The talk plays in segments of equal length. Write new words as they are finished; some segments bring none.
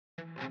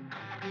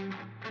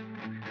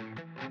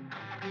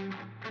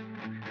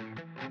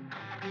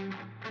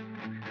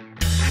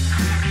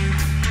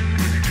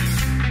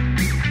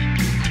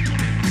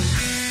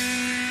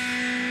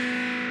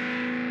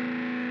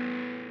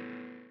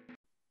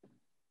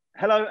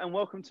Hello and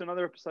welcome to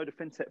another episode of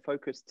Fintech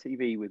Focus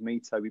TV with me,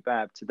 Toby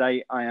Babb.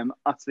 Today, I am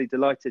utterly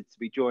delighted to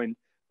be joined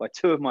by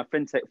two of my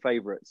fintech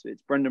favourites.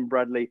 It's Brendan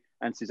Bradley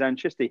and Susanne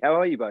Chishti. How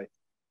are you both?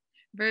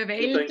 Very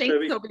well,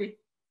 thanks, Toby.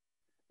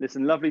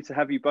 Listen, lovely to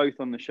have you both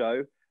on the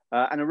show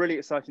and a really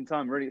exciting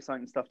time, really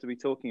exciting stuff to be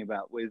talking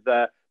about with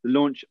the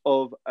launch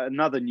of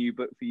another new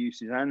book for you,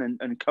 Susanne,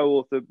 and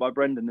co-authored by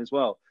Brendan as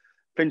well,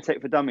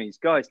 Fintech for Dummies.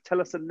 Guys, tell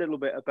us a little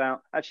bit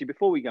about, actually,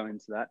 before we go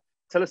into that,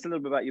 tell us a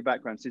little bit about your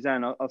background.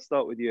 Susanne, I'll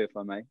start with you if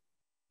I may.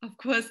 Of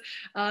course.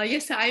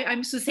 Yes,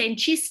 I'm Susanne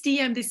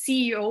Chishti. I'm the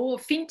CEO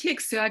of Fintech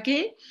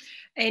Circle.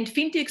 And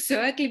Fintech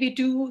Circle, we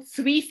do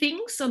three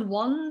things. On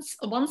one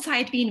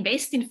side, we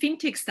invest in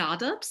fintech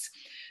startups.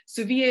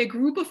 So we are a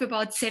group of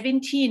about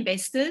 70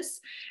 investors.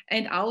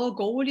 And our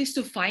goal is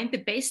to find the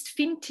best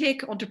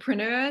fintech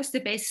entrepreneurs,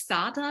 the best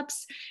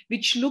startups,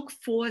 which look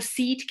for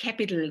seed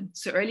capital.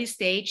 So early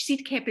stage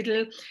seed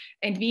capital.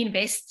 And we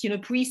invest,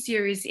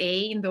 pre-series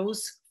A in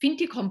those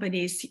fintech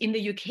companies in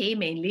the UK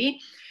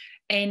mainly.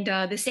 And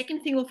the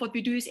second thing of what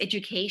we do is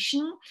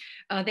education.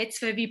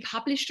 That's where we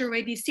published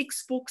already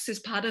 6 books as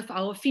part of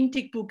our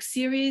fintech book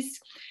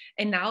series.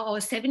 And now our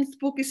 7th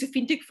book is a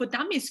Fintech for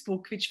Dummies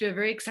book, which we're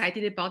very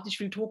excited about, which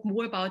we'll talk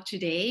more about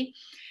today.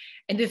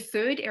 And the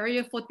third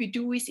area of what we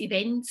do is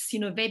events,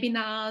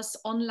 webinars,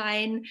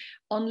 online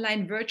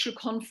virtual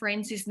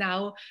conferences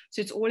now.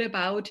 So it's all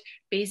about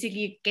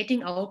basically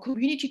getting our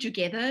community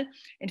together.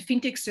 And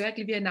Fintech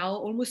Circle, we are now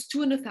almost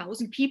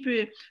 200,000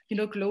 people,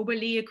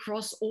 globally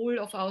across all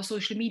of our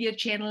social media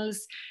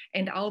channels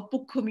and our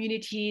book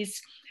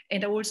communities,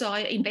 and also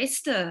our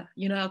investor,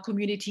 our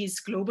communities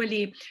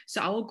globally.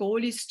 So our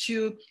goal is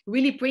to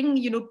really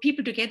bring,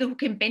 people together who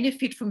can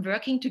benefit from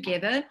working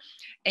together,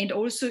 and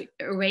also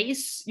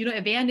raise,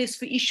 awareness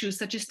for issues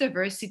such as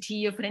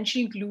diversity or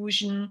financial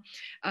inclusion,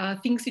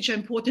 things which are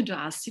important to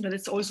us.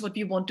 That's also what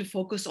we want to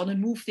focus on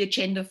and move the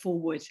agenda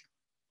forward.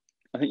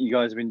 I think you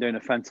guys have been doing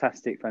a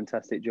fantastic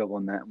job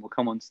on that. And we'll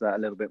come on to that a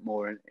little bit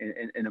more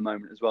in a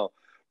moment as well.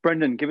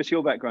 Brendan, give us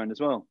your background as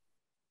well.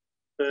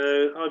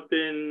 I've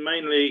been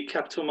mainly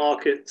capital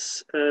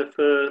markets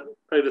for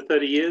over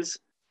 30 years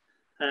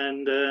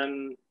and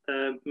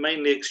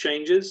mainly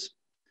exchanges.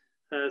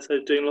 So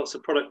doing lots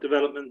of product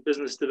development,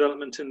 business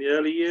development in the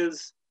early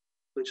years,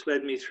 which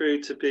led me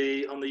through to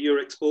be on the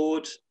Eurex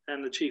board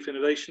and the Chief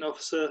Innovation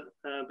Officer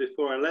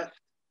before I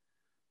left.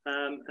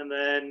 And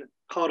then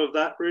part of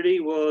that really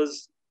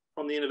was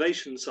on the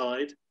innovation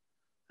side,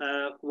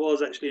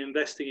 was actually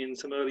investing in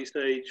some early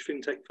stage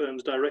fintech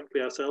firms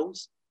directly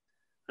ourselves.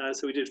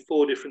 So we did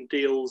 4 different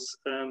deals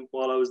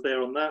while I was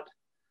there on that.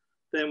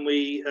 Then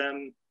we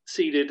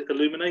seeded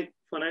Illuminate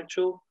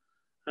Financial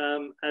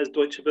as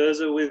Deutsche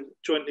Börse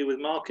jointly with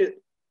Market.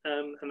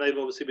 And they've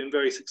obviously been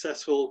very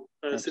successful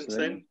since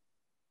then.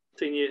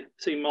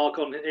 Seen Mark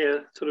on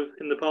here sort of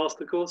in the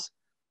past, of course.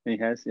 He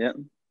has, yeah.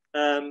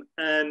 Then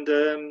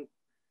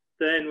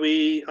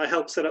I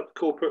helped set up the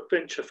corporate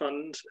venture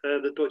fund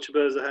that Deutsche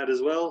Börse had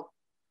as well.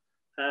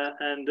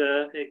 And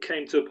it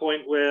came to a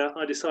point where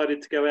I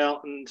decided to go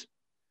out and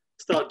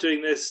start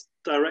doing this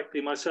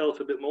directly myself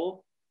a bit more.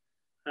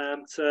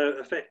 So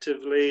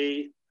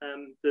effectively,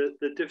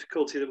 the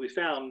difficulty that we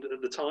found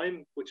at the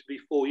time, which would be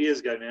 4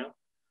 years ago now,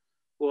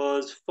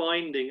 was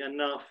finding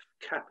enough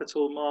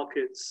capital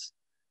markets,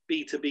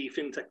 B2B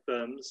fintech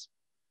firms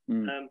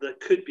that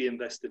could be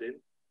invested in.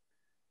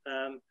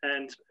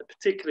 And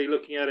particularly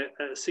looking at it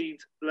at a seed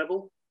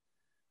level.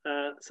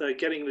 So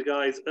getting the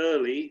guys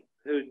early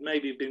who'd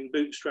maybe been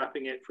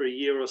bootstrapping it for a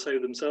year or so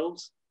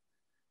themselves,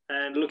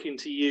 and looking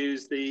to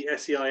use the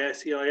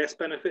SEIS, EIS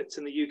benefits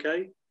in the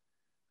UK,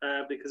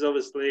 because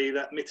obviously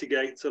that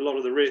mitigates a lot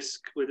of the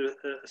risk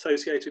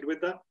associated with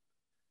that.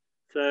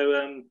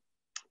 So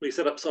we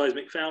set up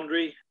Seismic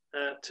Foundry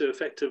to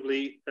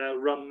effectively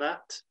run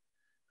that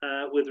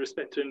with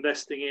respect to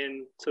investing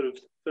in sort of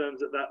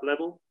firms at that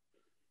level.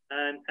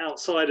 And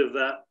outside of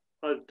that,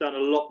 I've done a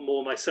lot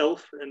more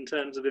myself in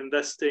terms of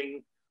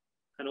investing,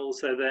 and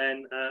also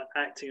then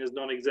acting as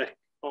non-exec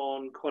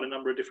on quite a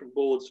number of different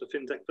boards for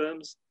fintech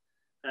firms.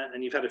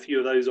 And you've had a few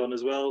of those on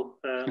as well.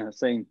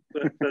 Same.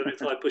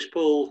 I Push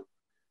Pull,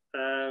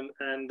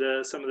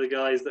 and some of the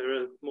guys that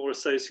are more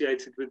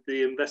associated with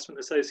the Investment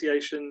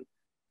Association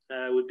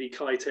would be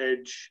Kite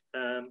Edge,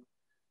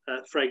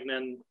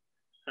 Fregnan,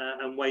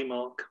 and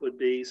Waymark would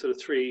be sort of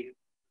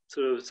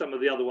some of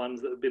the other ones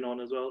that have been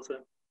on as well.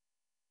 So,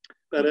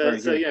 but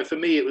for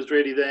me, it was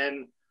really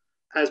then,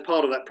 as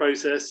part of that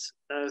process,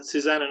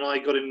 Susanne and I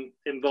got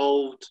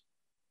involved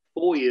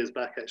 4 years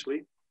back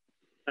actually.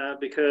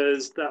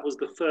 Because that was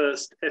the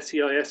first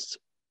SEIS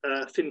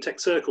FinTech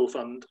Circle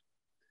fund.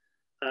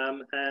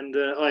 And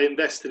I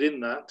invested in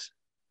that.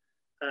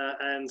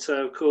 And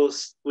so, of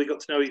course, we got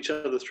to know each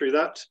other through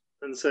that.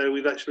 And so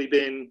we've actually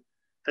been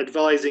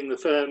advising the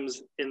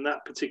firms in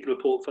that particular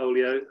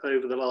portfolio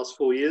over the last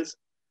 4 years.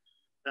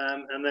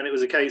 And then it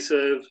was a case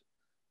of,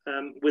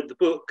 with the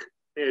book,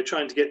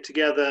 trying to get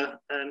together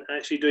and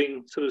actually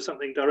doing sort of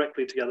something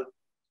directly together.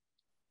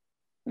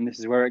 And this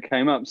is where it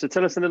came up. So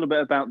tell us a little bit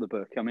about the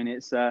book. I mean,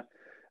 it's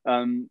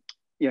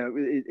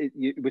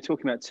we're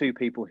talking about two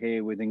people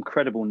here with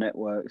incredible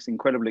networks,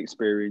 incredible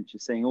experience. You're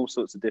seeing all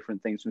sorts of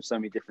different things from so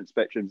many different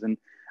spectrums, and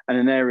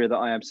an area that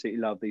I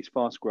absolutely love, these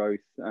fast growth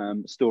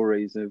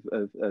stories of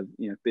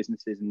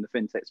businesses in the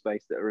fintech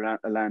space that are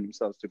allowing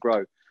themselves to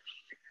grow.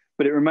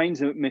 But it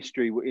remains a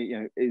mystery,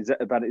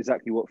 about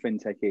exactly what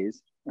fintech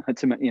is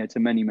to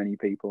many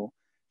people.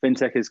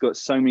 Fintech has got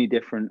so many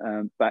different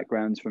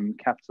backgrounds, from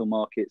capital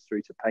markets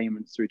through to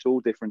payments, through to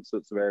all different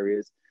sorts of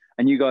areas.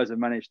 And you guys have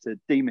managed to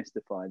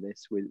demystify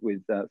this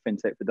with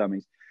Fintech for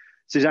Dummies.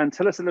 Susanne,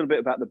 tell us a little bit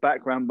about the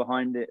background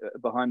behind it,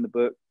 behind the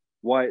book,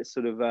 why it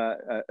sort of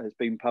has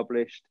been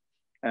published,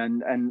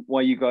 and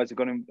why you guys have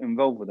got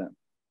involved with it.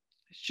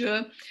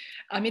 Sure.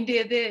 I mean,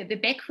 the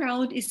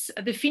background is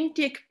the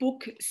FinTech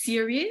book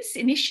series.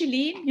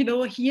 Initially,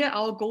 here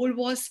our goal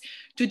was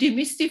to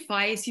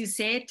demystify, as you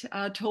said,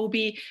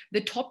 Toby,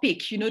 the topic,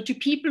 to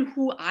people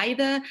who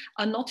either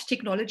are not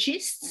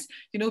technologists,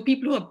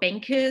 people who are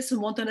bankers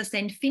who want to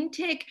understand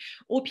FinTech,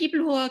 or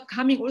people who are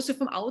coming also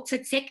from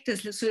outside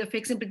sectors. So, for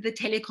example, the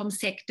telecom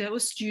sector,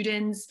 or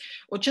students,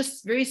 or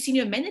just very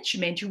senior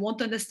management who want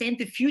to understand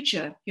the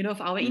future,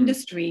 of our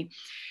industry.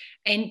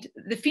 And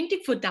the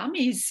Fintech for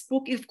Dummies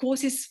book, of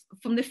course, is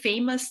from the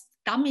famous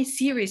Dummies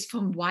series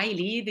from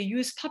Wiley, the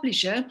US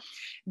publisher,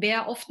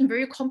 where often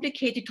very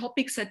complicated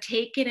topics are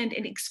taken and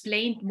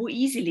explained more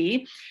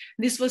easily.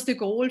 This was the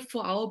goal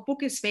for our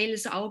book as well.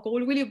 So our goal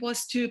really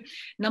was to,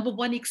 number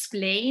one,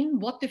 explain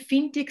what the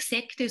fintech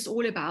sector is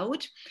all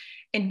about.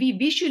 And we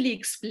visually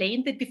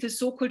explained that with the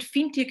so-called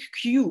fintech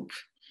cube.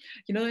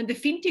 And the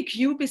fintech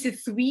cube is a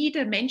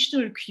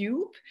three-dimensional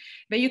cube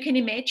where you can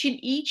imagine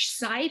each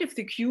side of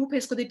the cube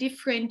has got a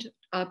different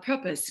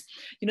purpose.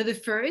 The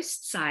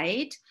first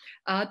side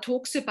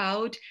talks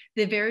about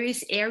the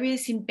various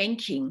areas in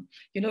banking,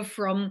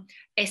 from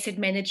asset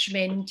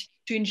management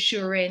to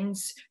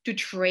insurance to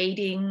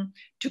trading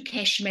to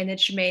cash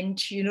management,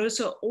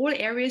 so all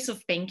areas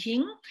of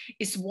banking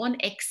is one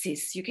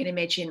axis, you can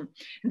imagine.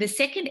 And the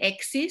second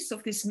axis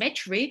of this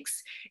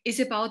matrix is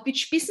about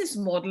which business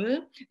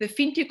model the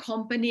fintech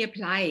company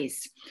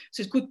applies.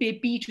 So it could be a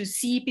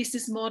B2C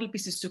business model,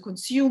 business to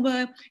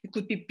consumer. It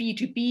could be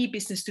B2B,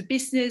 business to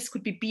business,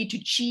 could be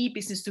B2G,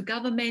 business to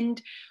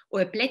government,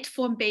 or a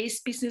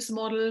platform-based business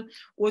model,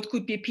 or it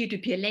could be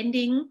peer-to-peer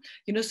lending.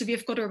 So we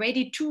have got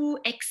already two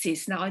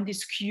axes now in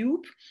this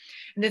cube.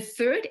 And the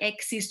third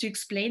axis to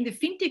explain the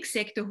fintech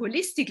sector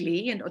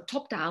holistically and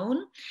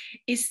top-down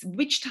is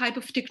which type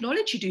of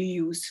technology do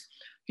you use?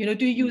 Do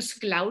you use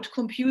cloud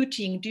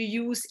computing? Do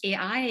you use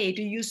AI?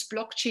 Do you use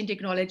blockchain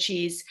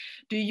technologies?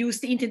 Do you use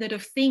the Internet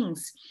of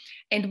Things?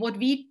 And what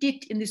we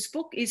did in this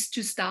book is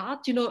to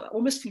start,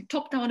 almost from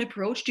top-down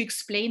approach to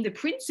explain the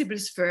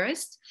principles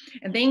first,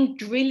 and then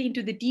drill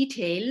into the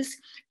details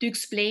to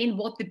explain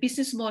what the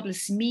business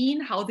models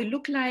mean, how they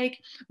look like,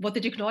 what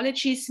the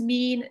technologies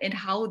mean, and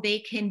how they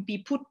can be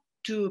put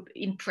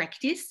in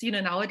practice.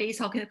 Nowadays,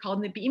 how can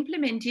they be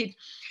implemented?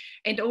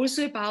 And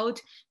also about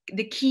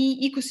the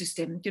key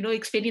ecosystem,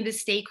 explaining the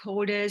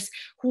stakeholders,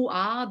 who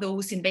are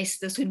those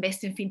investors who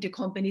invest in fintech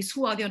companies,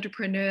 who are the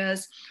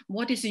entrepreneurs,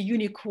 what is a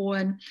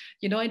unicorn,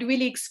 and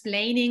really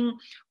explaining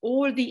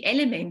all the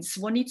elements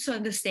one needs to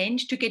understand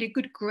to get a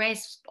good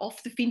grasp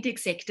of the fintech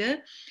sector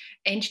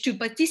and to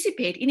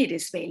participate in it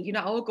as well.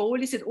 Our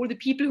goal is that all the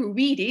people who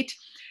read it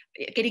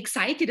get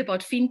excited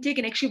about fintech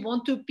and actually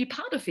want to be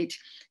part of it,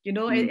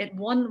 at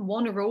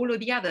one role or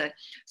the other.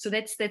 So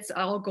that's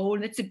our goal.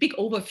 That's a big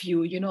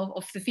overview,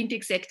 of the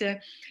fintech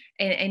sector.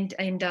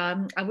 And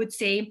I would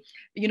say,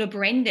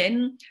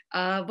 Brendan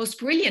was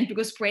brilliant,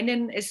 because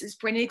Brendan, as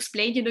Brendan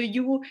explained,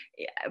 you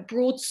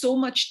brought so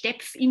much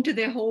depth into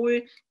the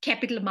whole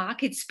capital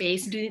market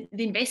space, into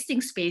the investing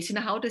space.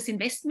 How does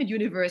investment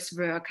universe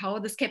work? How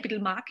does capital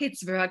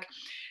markets work?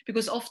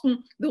 Because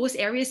often those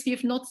areas we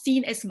have not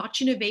seen as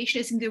much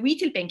innovation as in the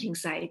retail banking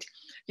side,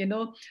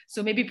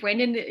 So maybe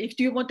Brendan,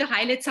 do you want to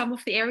highlight some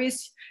of the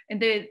areas and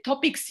the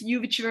topics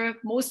which were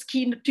most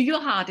keen to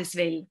your heart as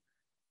well?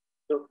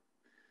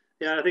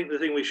 Yeah, I think the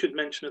thing we should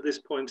mention at this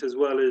point as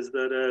well is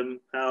that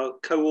our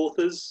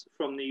co-authors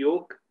from New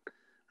York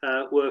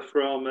were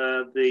from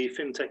the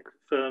fintech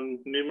firm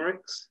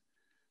Numerix.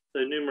 So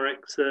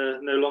Numerix,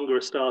 no longer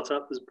a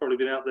startup, has probably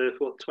been out there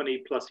for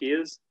 20 plus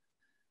years.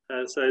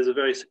 So it's a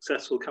very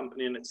successful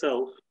company in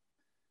itself.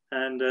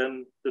 And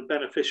the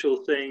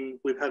beneficial thing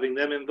with having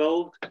them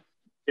involved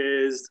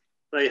is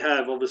they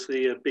have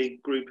obviously a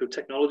big group of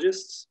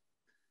technologists.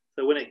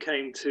 So when it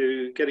came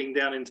to getting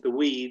down into the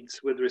weeds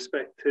with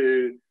respect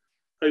to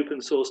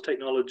open source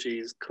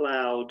technologies,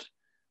 cloud,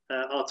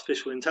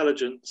 artificial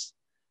intelligence,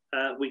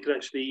 we could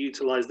actually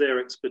utilize their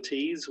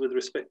expertise with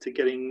respect to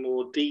getting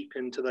more deep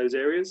into those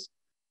areas.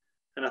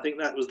 And I think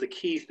that was the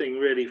key thing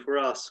really for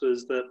us,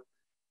 was that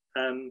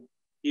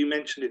you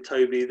mentioned it,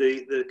 Toby,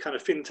 the kind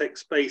of fintech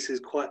space is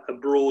quite a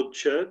broad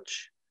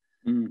church.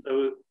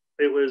 So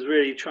it was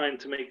really trying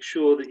to make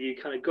sure that you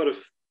kind of got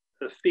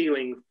a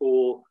feeling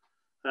for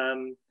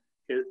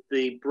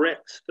the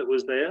breadth that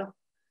was there.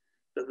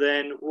 But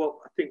then what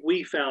I think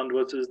we found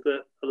was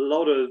that a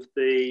lot of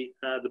the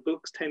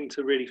books tend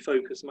to really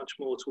focus much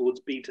more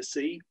towards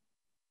B2C,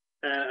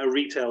 a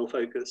retail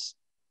focus,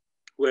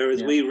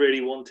 whereas we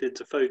really wanted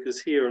to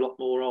focus here a lot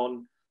more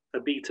on a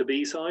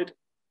B2B side,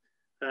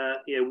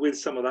 with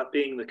some of that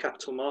being the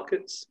capital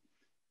markets.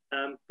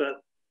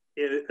 But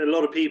a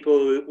lot of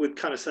people would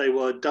kind of say,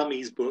 well, a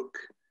Dummies book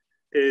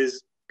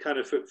is kind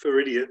of for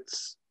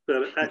idiots,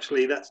 but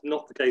actually that's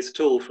not the case at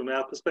all from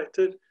our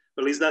perspective.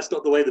 At least that's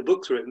not the way the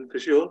book's written, for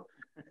sure.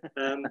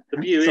 The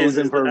view Someone's is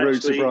in for a rude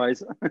actually,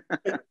 surprise.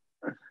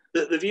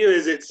 the view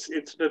is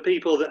it's for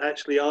people that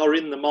actually are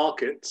in the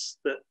markets,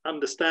 that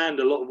understand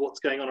a lot of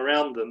what's going on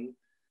around them.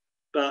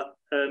 But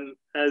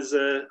as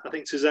I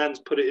think Susanne's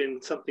put it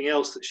in something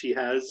else that she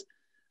has,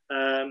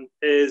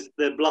 is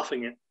they're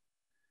bluffing it.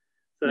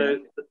 So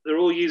they're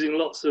all using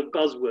lots of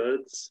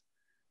buzzwords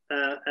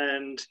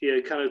and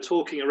kind of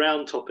talking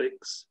around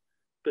topics,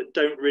 but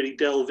don't really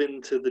delve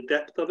into the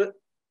depth of it.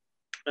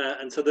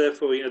 And so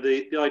therefore,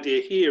 the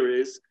idea here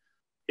is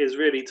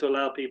really to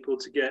allow people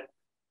to get,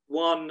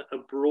 one, a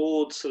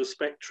broad sort of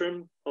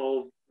spectrum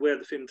of where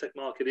the fintech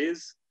market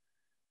is,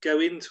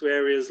 go into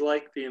areas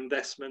like the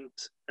investment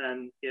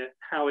and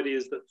how it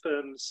is that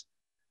firms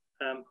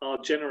are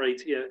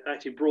generated,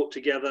 actually brought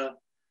together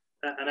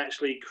and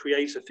actually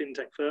create a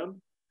fintech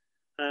firm.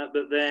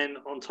 But then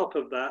on top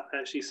of that,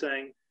 actually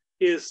saying,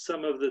 here's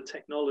some of the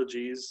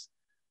technologies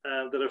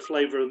that are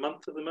flavor of the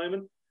month at the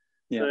moment.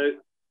 So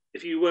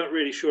if you weren't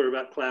really sure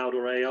about cloud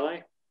or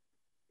AI,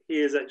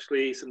 here's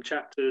actually some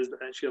chapters that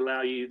actually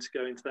allow you to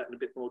go into that in a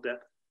bit more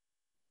depth.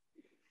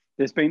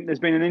 There's been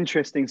an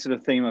interesting sort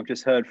of theme I've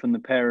just heard from the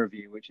pair of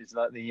you, which is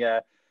like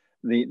the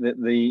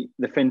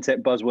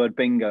fintech buzzword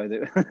bingo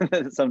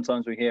that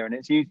sometimes we hear, and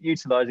it's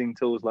utilizing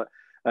tools like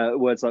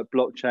words like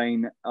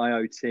blockchain,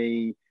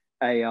 IoT,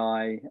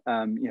 AI,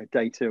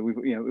 data.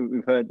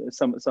 We've heard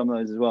some of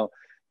those as well.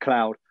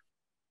 Cloud.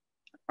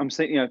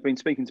 I've been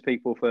speaking to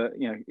people for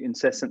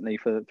incessantly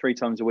for 3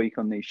 times a week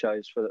on these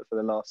shows for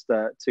the last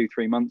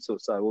 2-3 months or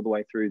so, all the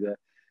way through the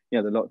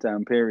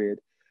lockdown period,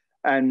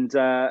 and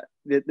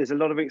there's a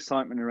lot of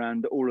excitement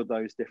around all of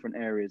those different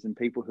areas and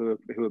people who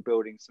are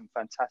building some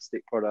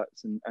fantastic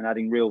products and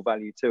adding real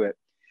value to it.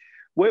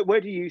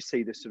 Where do you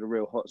see the sort of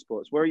real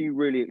hotspots? Where are you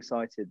really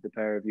excited, the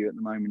pair of you, at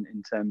the moment,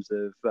 in terms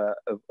of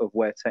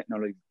where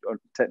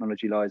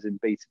technology lies in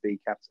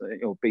B2B capital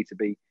or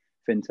B2B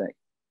fintech?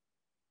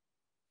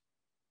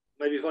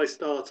 Maybe if I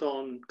start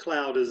on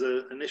cloud as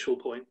an initial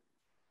point,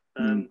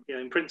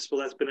 in principle,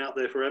 that's been out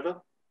there forever.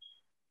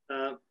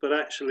 But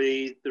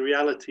actually, the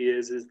reality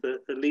is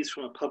that at least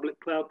from a public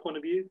cloud point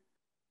of view,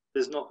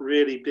 there's not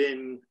really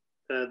been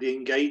the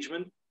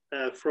engagement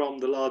from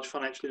the large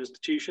financial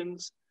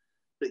institutions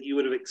that you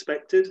would have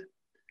expected.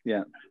 And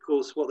of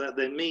course, what that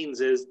then means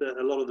is that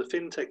a lot of the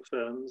fintech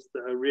firms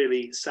that are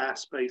really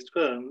SaaS-based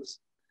firms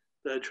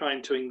that are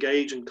trying to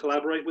engage and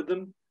collaborate with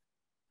them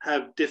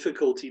have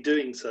difficulty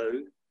doing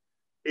so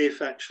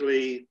if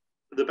actually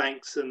the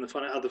banks and the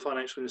other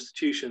financial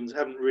institutions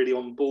haven't really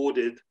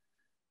onboarded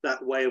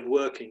that way of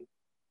working.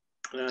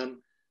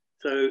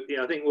 So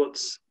I think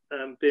what's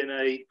been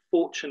a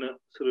fortunate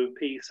sort of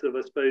piece of,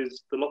 I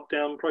suppose, the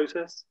lockdown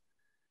process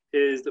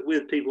is that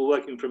with people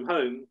working from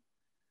home,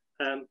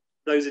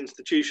 those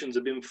institutions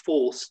have been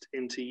forced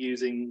into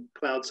using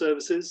cloud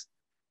services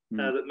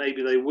that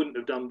maybe they wouldn't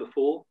have done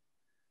before.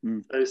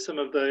 So some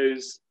of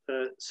those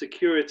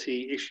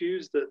security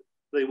issues that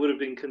they would have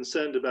been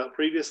concerned about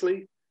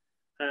previously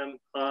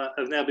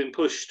have now been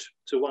pushed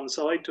to one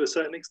side to a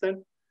certain extent.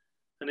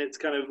 And it's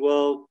kind of,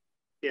 well,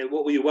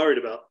 what were you worried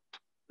about?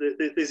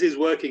 This is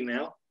working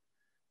now.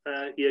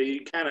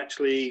 You can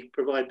actually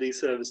provide these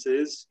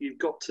services. You've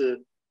got to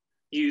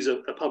use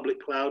a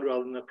public cloud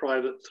rather than a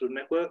private sort of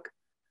network.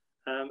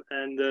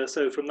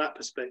 So from that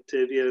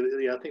perspective,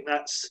 I think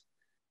that's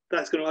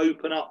going to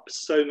open up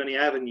so many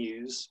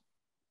avenues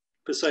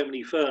for so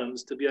many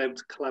firms to be able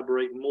to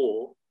collaborate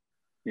more.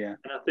 And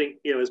I think,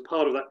 as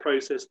part of that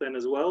process then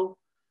as well,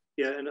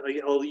 and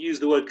I'll use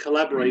the word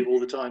collaborate all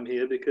the time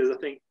here, because I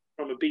think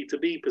from a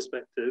B2B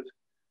perspective,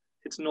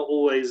 it's not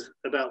always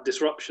about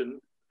disruption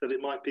that it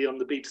might be on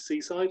the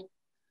B2C side.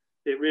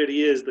 It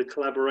really is the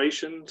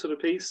collaboration sort of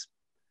piece.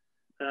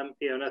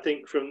 And I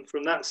think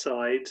from that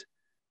side,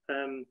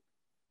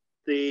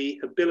 the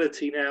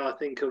ability now, I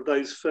think, of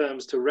those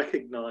firms to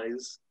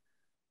recognize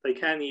they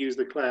can use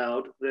the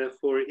cloud,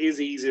 therefore it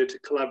is easier to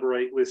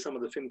collaborate with some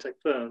of the fintech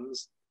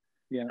firms.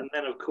 And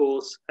then, of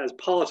course, as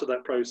part of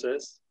that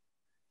process,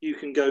 you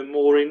can go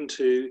more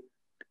into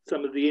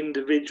some of the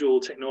individual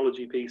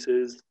technology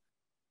pieces,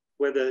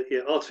 whether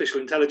artificial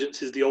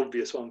intelligence is the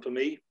obvious one for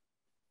me,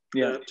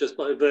 just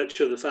by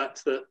virtue of the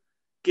fact that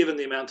given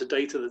the amount of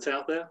data that's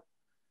out there,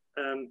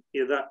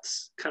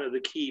 that's kind of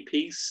the key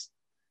piece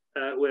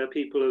where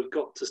people have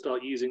got to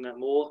start using that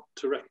more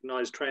to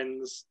recognize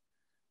trends,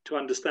 to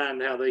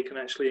understand how they can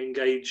actually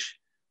engage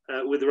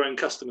with their own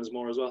customers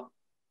more as well.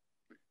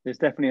 There's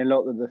definitely a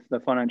lot that the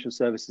financial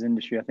services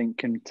industry, I think,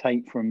 can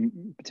take from,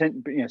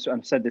 so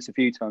I've said this a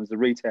few times, the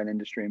retail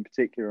industry in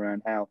particular,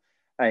 around how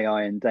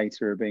AI and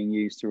data are being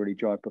used to really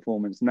drive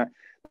performance. And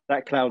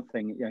that cloud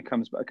thing,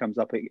 comes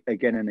up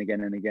again and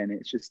again and again.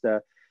 It's just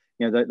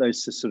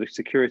those sort of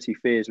security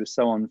fears were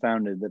so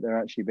unfounded that they're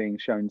actually being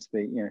shown to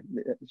be,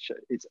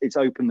 it's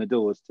opened the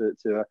doors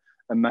to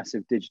a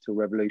massive digital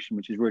revolution,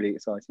 which is really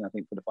exciting, I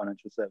think, for the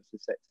financial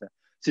services sector.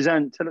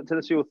 Susanne, tell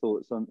us your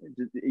thoughts on.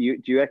 Do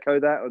you echo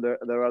that, or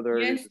are there other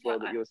areas as well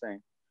that you're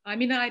saying? I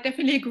mean, I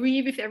definitely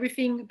agree with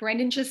everything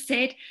Brendan just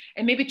said.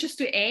 And maybe just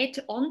to add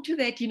on to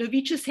that,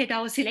 we just had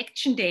our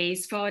selection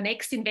days for our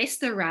next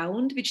investor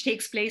round, which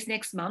takes place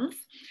next month.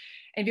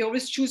 And we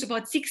always choose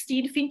about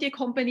 16 fintech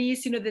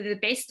companies, they're the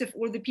best of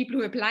all the people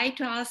who apply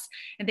to us,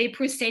 and they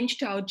present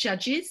to our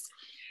judges.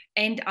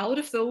 And out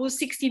of those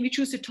 16, we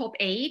choose the top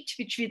 8,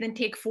 which we then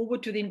take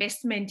forward to the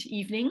investment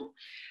evening.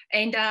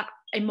 And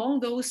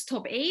among those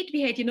top 8,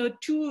 we had,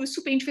 2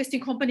 super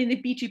interesting companies in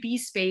the B2B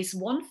space.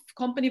 One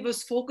company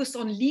was focused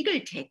on legal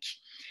tech.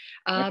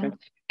 Okay.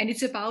 And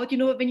it's about,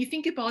 when you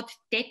think about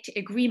debt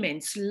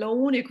agreements,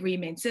 loan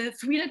agreements,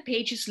 300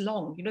 pages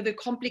long, the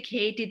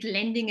complicated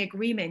lending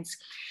agreements.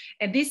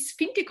 And this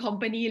fintech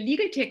company, a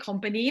legal tech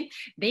company,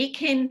 they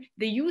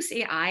use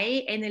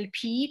AI,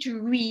 NLP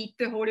to read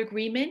the whole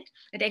agreement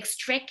and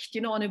extract,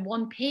 on a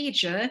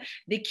one-pager,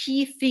 the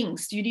key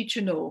things you need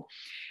to know.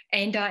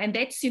 And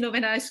that's,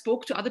 when I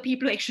spoke to other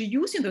people actually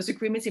using those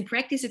agreements in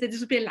practice, that this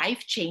would be a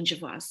life changer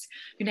for us.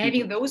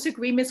 Having those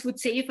agreements would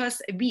save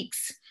us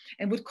weeks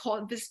and would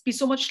be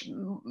so much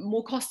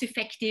more cost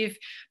effective.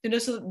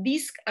 So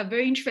these are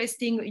very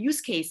interesting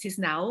use cases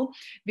now,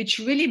 which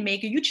really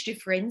make a huge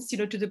difference,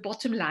 to the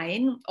bottom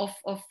line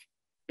of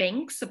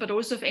banks, but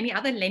also of any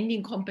other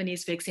lending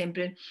companies, for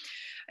example.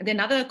 And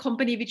another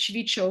company which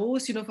we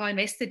chose, for our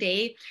Investor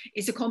Day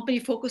is a company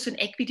focused on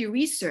equity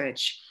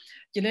research.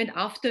 And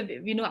after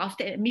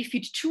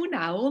MiFID II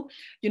now,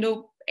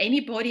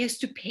 anybody has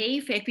to pay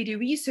for equity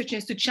research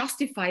and has to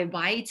justify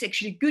why it's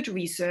actually good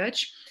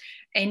research.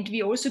 And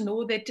we also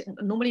know that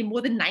normally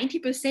more than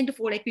 90% of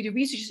all equity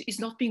research is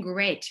not being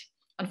read.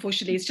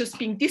 Unfortunately, it's just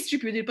being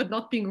distributed, but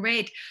not being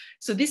read.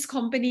 So this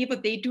company,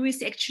 what they do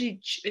is actually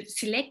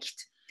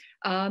select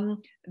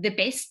the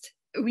best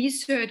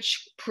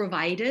research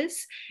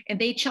providers, and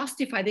they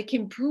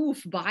can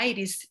prove why it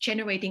is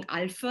generating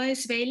alpha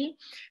as well,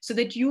 so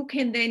that you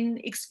can then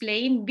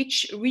explain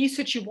which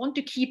research you want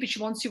to keep, which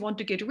ones you want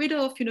to get rid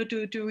of,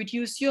 to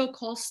reduce your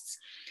costs,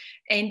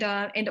 and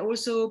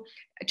also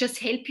just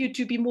help you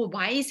to be more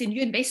wise in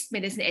your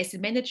investment as an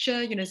asset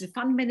manager, as a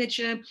fund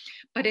manager,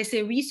 but as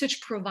a research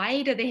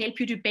provider, they help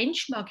you to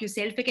benchmark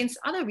yourself against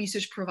other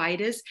research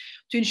providers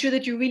to ensure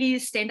that you really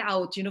stand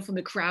out, from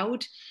the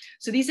crowd.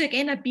 So these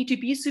again are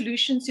B2B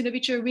solutions,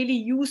 which are really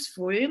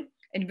useful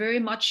and very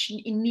much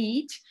in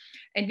need,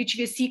 and which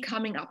we see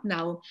coming up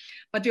now.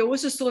 But we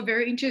also saw a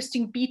very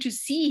interesting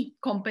B2C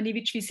company,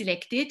 which we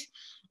selected,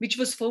 which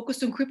was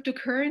focused on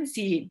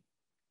cryptocurrency.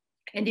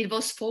 And it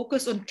was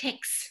focused on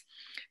tax,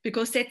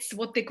 because that's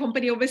what the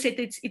company always said,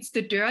 it's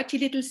the dirty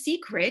little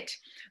secret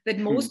that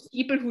most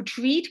people who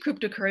treat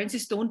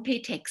cryptocurrencies don't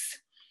pay tax.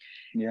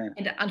 Yeah.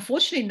 And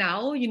unfortunately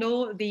now,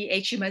 the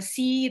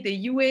HMRC, the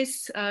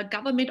US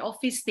government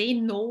office, they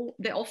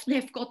often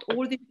have got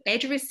all the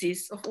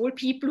addresses of all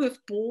people who have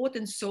bought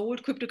and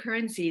sold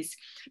cryptocurrencies,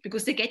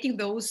 because they're getting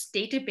those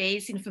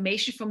database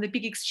information from the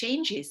big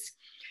exchanges.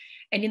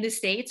 And in the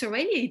States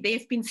already, they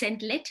have been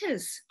sent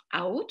letters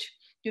out,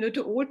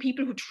 to all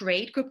people who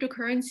trade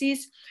cryptocurrencies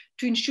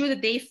to ensure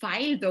that they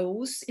file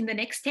those in the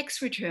next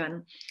tax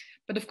return.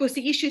 But of course,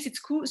 the issue is it's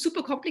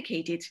super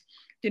complicated,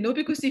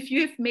 because if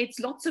you have made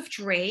lots of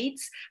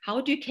trades,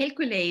 how do you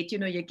calculate,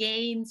 your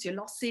gains, your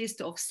losses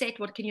to offset?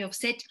 What can you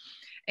offset?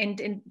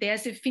 And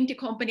there's a fintech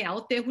company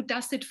out there who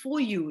does it for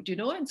you,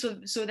 and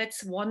so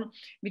that's one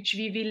which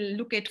we will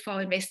look at for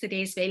our Investor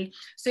Day as well.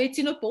 So it's,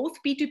 both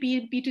B2B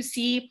and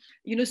B2C,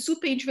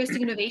 super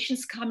interesting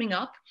innovations coming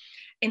up.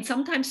 And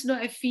sometimes,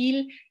 I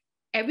feel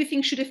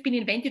everything should have been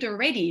invented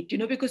already,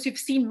 because you've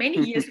seen many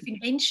years of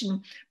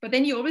invention, but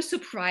then you're always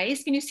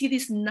surprised when you see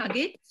these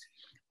nuggets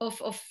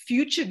of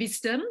future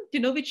wisdom,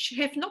 which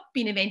have not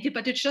been invented,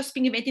 but it's just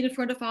being invented in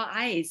front of our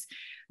eyes.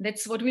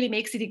 That's what really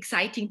makes it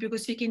exciting,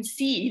 because we can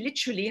see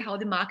literally how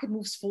the market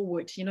moves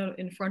forward,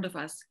 in front of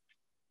us.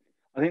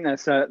 I think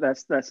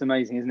that's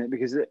amazing, isn't it?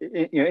 Because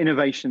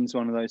innovation is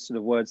one of those sort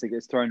of words that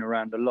gets thrown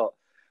around a lot,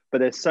 but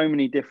there's so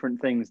many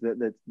different things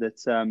that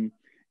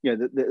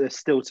there's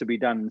still to be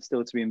done and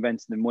still to be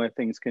invented, and where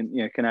things can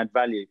add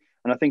value.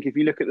 And I think if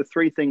you look at the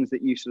 3 things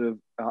that you sort of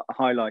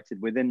highlighted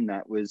within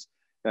that was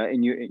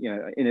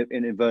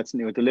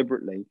inadvertently or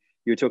deliberately,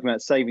 you were talking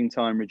about saving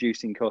time,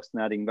 reducing cost,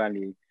 and adding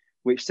value,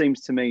 which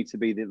seems to me to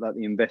be the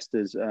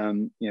investors'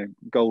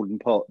 golden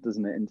pot,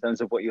 doesn't it? In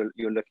terms of what you're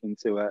looking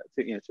to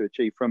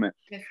achieve from it.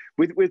 Yeah.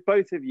 With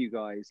both of you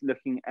guys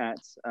looking at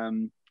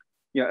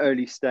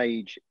early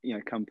stage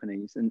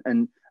companies,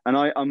 and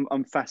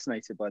I'm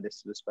fascinated by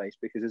this sort of space,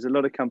 because there's a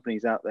lot of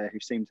companies out there who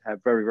seem to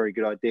have very, very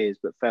good ideas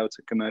but fail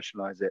to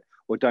commercialize it,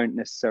 or don't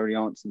necessarily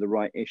answer the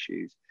right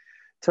issues.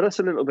 Tell us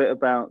a little bit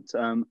about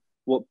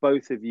what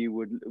both of you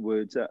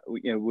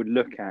would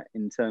look at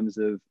in terms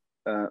of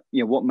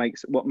what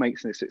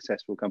makes a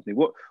successful company?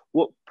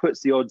 What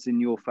puts the odds in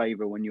your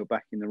favor when you're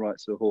backing the right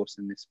sort of horse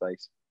in this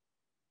space?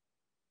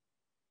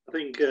 I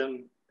think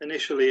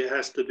initially it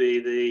has to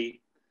be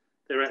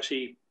they're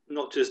actually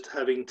not just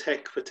having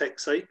tech for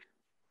tech's sake.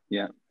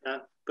 Yeah.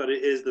 But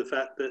it is the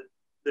fact that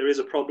there is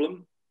a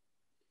problem.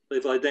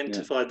 They've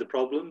identified the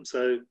problem.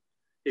 So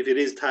if it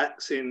is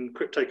tax in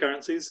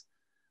cryptocurrencies,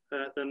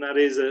 then that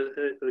is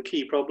a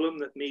key problem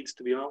that needs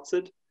to be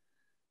answered.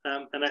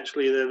 And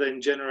actually, they're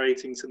then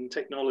generating some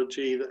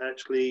technology that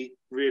actually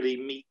really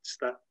meets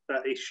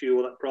that issue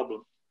or that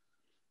problem.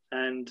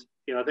 And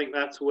I think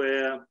that's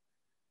where,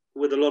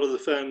 with a lot of the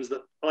firms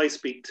that I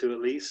speak to,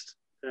 at least,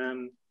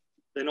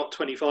 they're not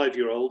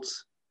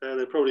 25-year-olds.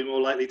 They're probably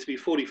more likely to be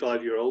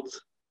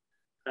 45-year-olds.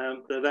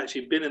 They've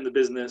actually been in the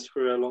business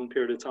for a long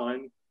period of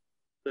time.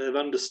 They've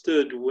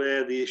understood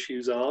where the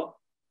issues are,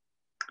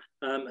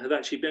 have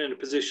actually been in a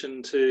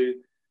position to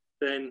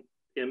then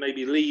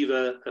maybe leave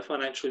a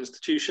financial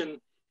institution,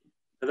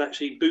 have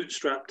actually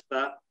bootstrapped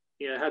that,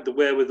 had the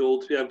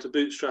wherewithal to be able to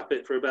bootstrap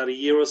it for about a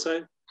year or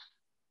so,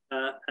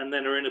 and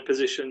then are in a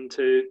position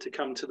to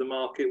come to the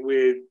market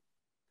with,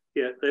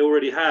 they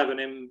already have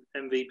an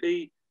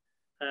MVP.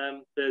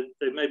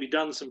 They've maybe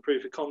done some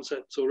proof of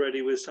concepts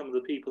already with some of the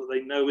people that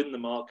they know in the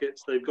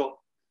markets. They've got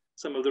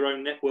some of their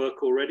own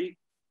network already.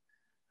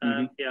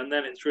 And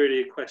then it's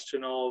really a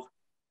question of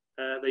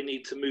they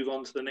need to move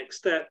on to the next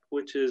step,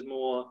 which is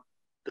more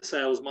the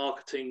sales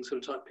marketing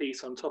sort of type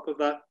piece on top of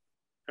that,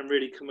 and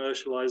really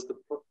commercialize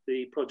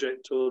the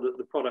project or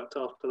the product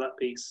after that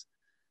piece.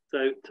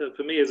 So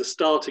for me, as a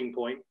starting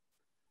point,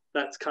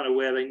 that's kind of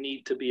where they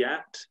need to be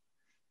at.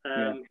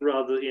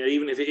 Rather,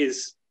 even if it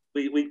is,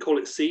 we call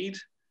it seed,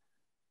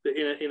 but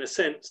in a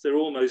sense, they're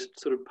almost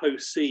sort of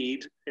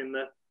post-seed in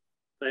that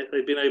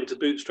they've been able to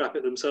bootstrap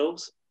it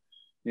themselves.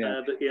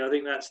 But I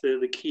think that's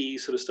the key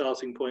sort of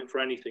starting point for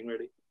anything,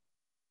 really.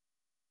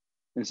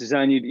 And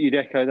Susanne, you'd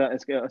echo that.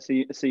 I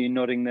see you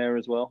nodding there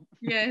as well.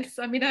 Yes,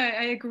 I mean,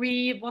 I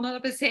agree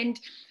 100%.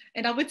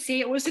 And I would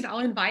say also in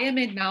our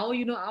environment now,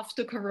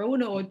 after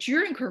Corona or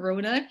during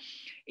Corona,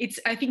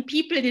 I think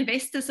people and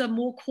investors are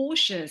more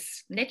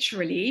cautious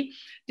naturally,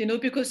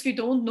 because we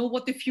don't know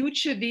what the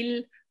future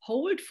will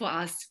hold for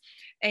us.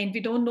 And we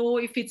don't know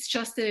if it's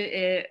just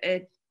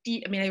a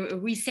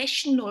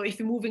recession, or if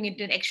we're moving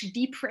into an actual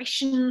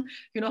depression,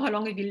 how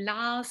long it will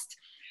last,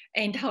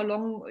 and how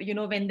long,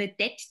 when the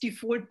debt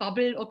default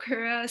bubble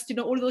occurs,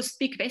 all those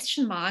big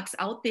question marks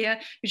out there,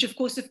 which of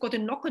course have got a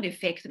knock-on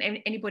effect on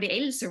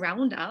anybody else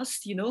around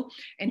us,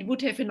 and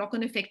would have a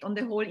knock-on effect on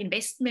the whole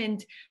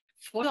investment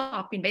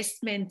follow-up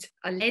investment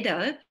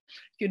ladder,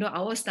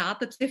 our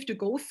startups have to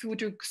go through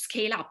to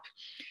scale up.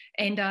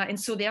 And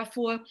so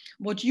therefore,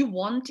 what you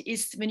want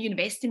is, when you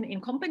invest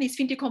in companies,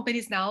 fintech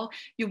companies now,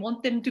 you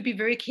want them to be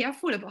very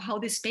careful about how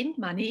they spend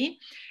money,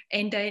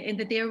 and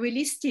that they are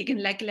realistic.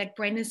 And like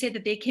Brendan said,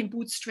 that they can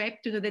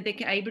bootstrap, that they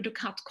can able to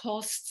cut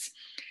costs.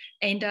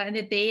 And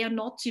that they are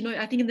not,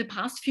 I think in the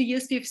past few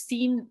years, we've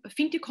seen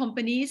fintech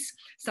companies,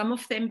 some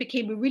of them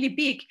became really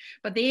big,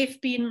 but they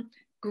have been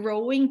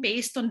growing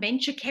based on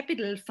venture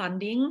capital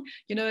funding,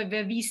 where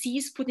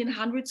VCs put in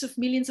hundreds of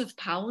millions of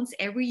pounds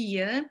every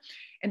year,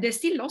 and they're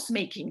still loss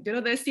making.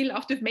 They're still,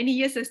 after many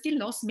years, they're still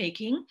loss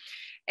making.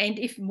 And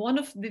if one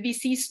of the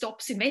VCs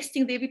stops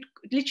investing, they would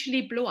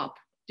literally blow up.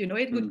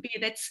 It would be,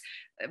 that's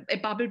a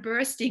bubble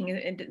bursting.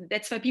 And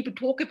that's why people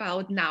talk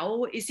about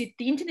now, is it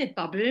the internet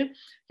bubble,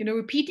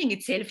 repeating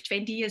itself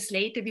 20 years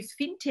later with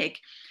fintech?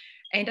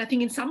 And I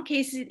think in some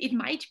cases it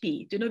might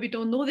be, we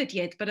don't know that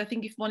yet, but I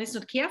think if one is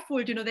not careful,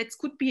 that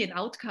could be an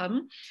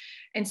outcome.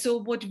 And so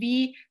what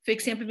we, for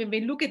example, when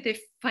we look at the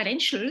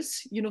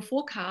financials,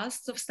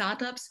 forecasts of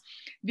startups,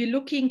 we're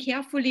looking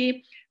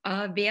carefully,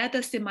 where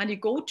does the money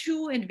go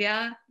to and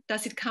where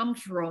does it come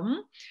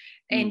from?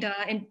 And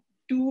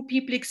do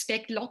people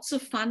expect lots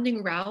of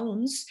funding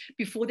rounds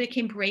before they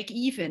can break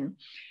even?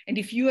 And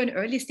if you're an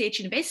early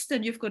stage investor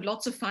and you've got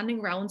lots of funding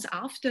rounds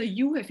after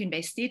you have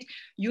invested,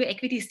 your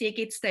equity stake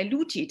gets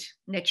diluted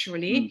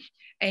naturally.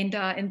 And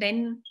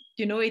then,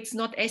 it's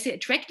not as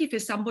attractive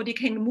as somebody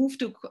can move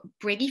to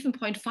break even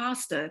point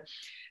faster.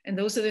 And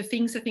those are the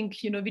things I think,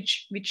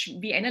 which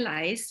we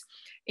analyze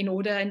in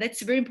order, and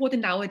that's very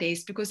important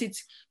nowadays, because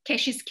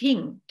cash is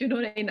king,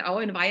 in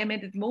our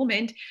environment at the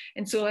moment.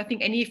 And so I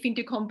think any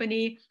fintech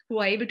company who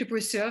are able to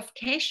preserve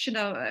cash and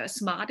are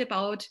smart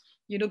about,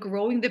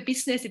 growing the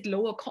business at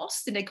lower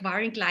cost and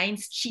acquiring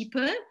clients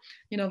cheaper,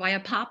 via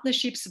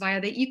partnerships, via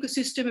the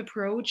ecosystem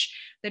approach,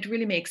 that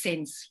really makes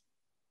sense.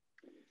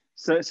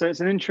 So it's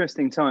an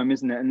interesting time,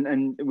 isn't it?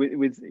 And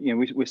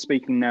we're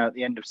speaking now at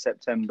the end of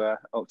September,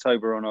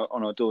 October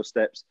on our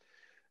doorsteps.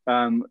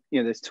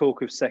 There's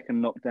talk of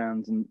second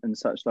lockdowns and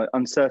such. Like,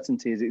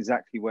 uncertainty is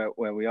exactly where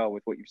we are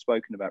with what you've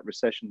spoken about: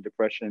 recession,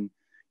 depression.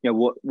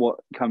 What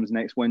comes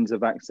next? When's a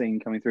vaccine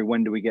coming through?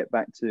 When do we get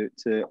back to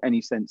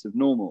any sense of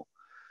normal?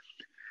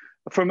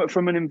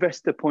 from an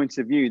investor point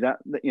of view, that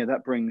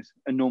that brings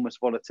enormous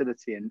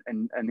volatility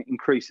and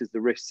increases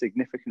the risk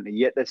significantly.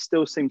 Yet there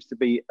still seems to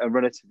be a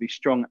relatively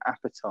strong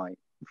appetite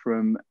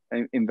from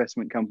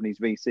investment companies,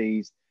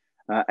 VCs,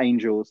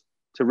 angels,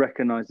 to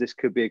recognise this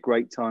could be a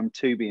great time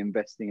to be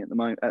investing at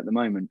the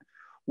moment.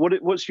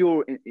 What's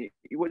your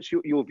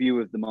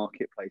view of the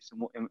marketplace,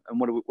 and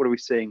what are we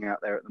seeing out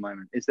there at the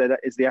moment? Is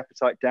the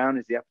appetite down?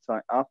 Is the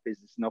appetite up? Is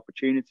this an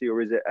opportunity,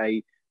 or is it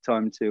a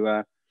time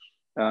to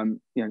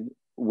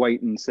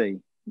wait and see?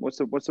 What's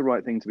the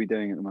right thing to be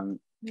doing at the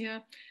moment? Yeah.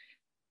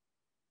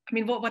 I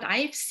mean, what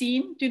I've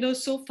seen,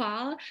 so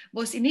far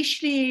was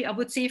initially, I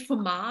would say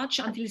from March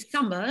until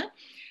summer,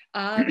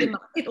 the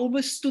market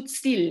almost stood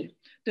still.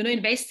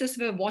 Investors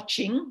were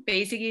watching,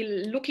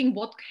 basically looking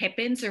what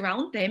happens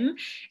around them,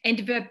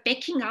 and were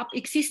backing up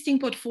existing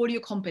portfolio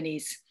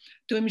companies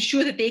to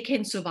ensure that they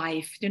can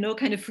survive,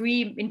 kind of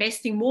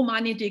reinvesting more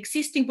money into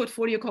existing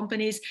portfolio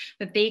companies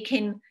that they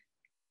can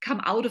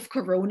come out of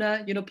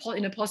Corona, in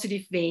a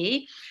positive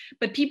way.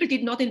 But people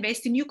did not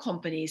invest in new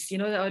companies,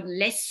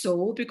 less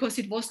so, because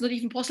it was not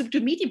even possible to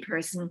meet in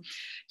person.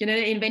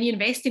 And when you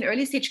invest in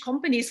early stage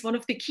companies, one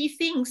of the key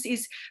things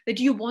is that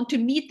you want to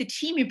meet the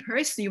team in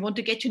person. You want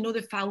to get to know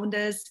the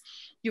founders.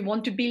 You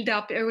want to build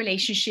up a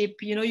relationship,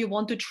 you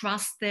want to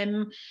trust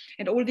them,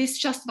 and all this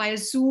just via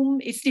Zoom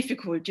is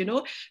difficult,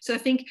 So I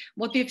think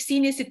what we've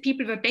seen is that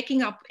people were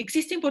backing up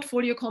existing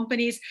portfolio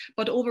companies,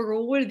 but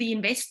overall the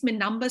investment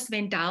numbers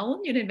went down,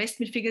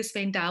 investment figures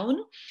went down.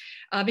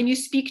 When you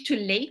speak to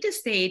later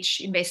stage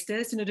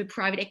investors, the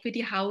private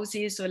equity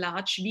houses or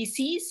large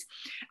VCs,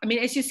 I mean,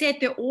 as you said,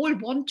 they all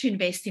want to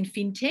invest in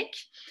fintech.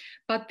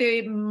 But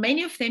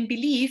many of them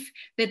believe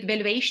that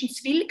valuations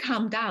will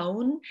come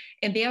down,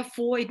 and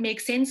therefore it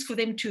makes sense for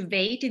them to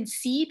wait and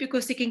see,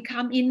 because they can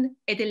come in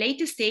at a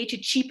later stage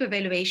at cheaper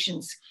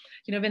valuations.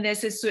 When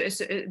there's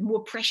a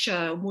more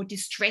pressure, more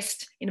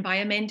distressed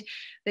environment,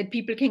 that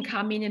people can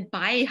come in and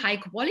buy high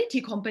quality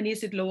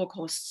companies at lower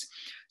costs.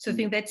 So I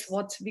think that's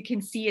what we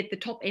can see at the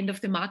top end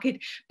of the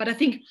market. But I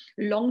think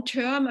long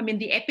term, I mean,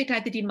 the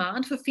appetite, the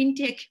demand for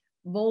fintech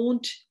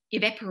won't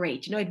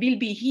evaporate. It will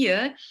be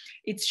here.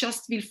 It's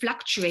just will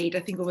fluctuate, I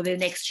think, over the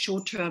next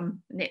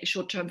short-term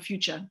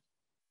future.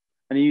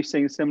 And are you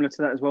seeing similar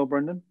to that as well,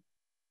 Brendan?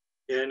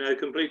 Yeah, no,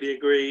 completely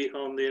agree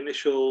on the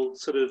initial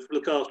sort of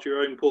look after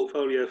your own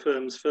portfolio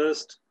firms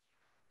first,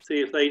 see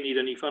if they need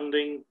any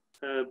funding,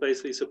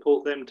 basically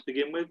support them to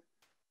begin with.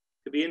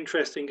 It'd be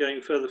interesting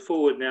going further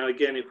forward now,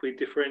 again, if we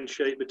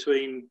differentiate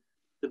between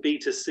the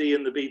B2C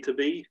and the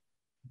B2B.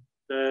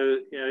 So,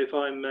 if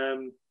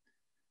I'm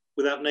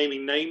without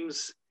naming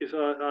names, if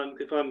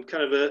I'm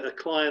kind of a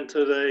client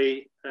of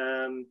a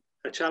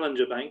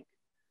challenger bank,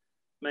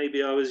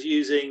 maybe I was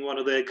using one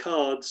of their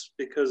cards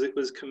because it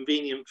was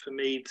convenient for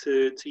me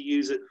to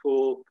use it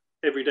for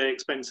everyday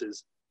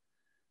expenses.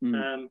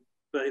 But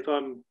if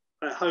I'm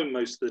at home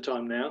most of the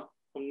time now,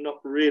 I'm not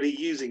really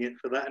using it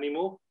for that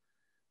anymore.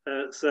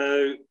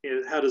 So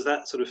how does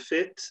that sort of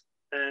fit?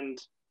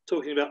 And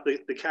talking about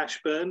the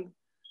cash burn,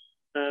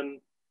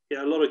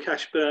 a lot of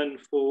cash burn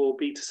for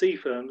B2C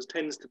firms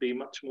tends to be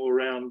much more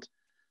around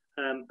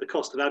the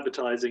cost of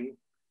advertising,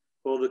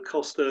 or the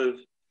cost of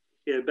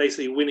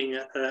basically winning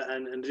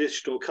an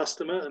additional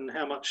customer, and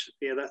how much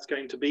that's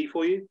going to be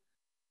for you.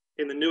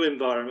 In the new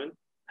environment,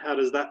 how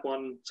does that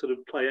one sort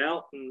of play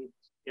out, and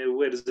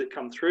where does it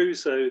come through?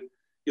 So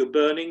you're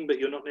burning, but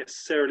you're not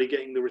necessarily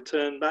getting the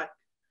return back,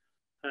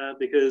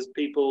 because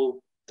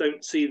people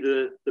don't see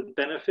the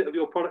benefit of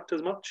your product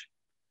as much.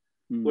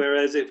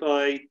 Whereas if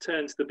I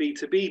turn to the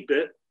B2B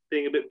bit,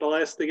 being a bit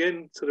biased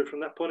again, sort of from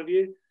that point of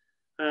view,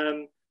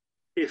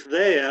 if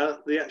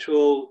the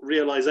actual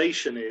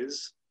realization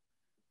is,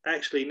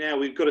 actually now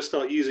we've got to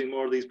start using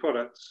more of these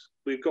products,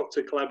 we've got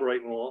to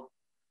collaborate more.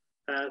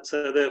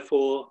 So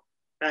therefore,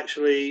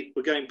 actually,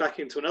 we're going back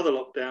into another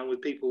lockdown with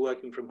people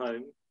working from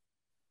home.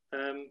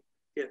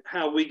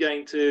 How are we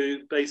going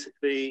to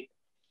basically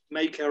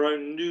make our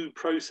own new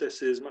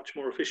processes much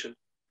more efficient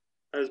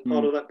as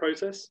part of that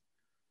process?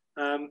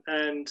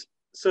 And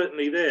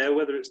certainly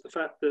whether it's the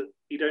fact that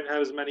you don't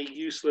have as many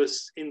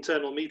useless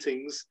internal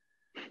meetings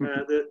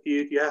that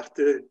you have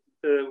to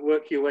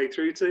work your way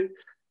through to,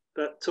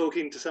 but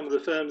talking to some of the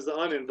firms that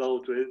I'm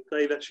involved with,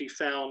 they've actually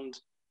found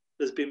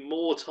there's been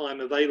more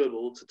time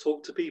available to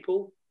talk to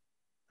people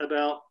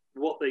about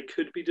what they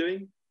could be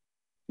doing.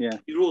 Yeah.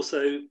 You're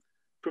also,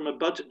 from a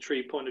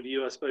budgetary point of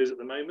view, I suppose at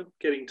the moment,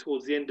 getting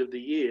towards the end of the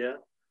year,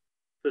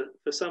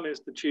 for some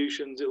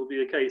institutions, it will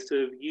be a case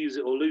of use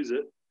it or lose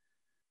it.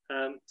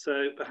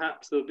 So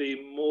perhaps there'll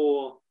be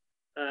more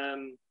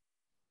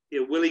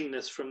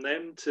willingness from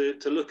them to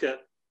look at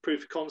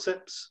proof of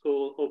concepts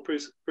or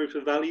proof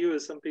of value,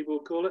 as some people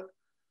call it,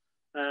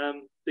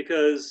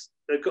 because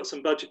they've got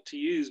some budget to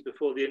use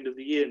before the end of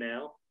the year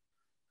now.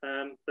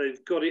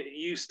 They've got it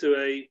used to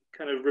a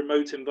kind of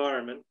remote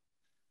environment.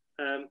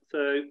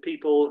 So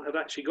people have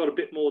actually got a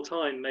bit more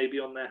time maybe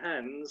on their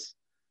hands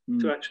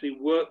to actually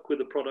work with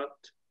the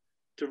product,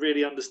 to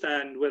really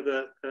understand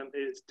whether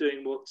it's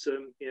doing what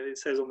it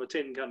says on the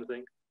tin, kind of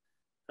thing.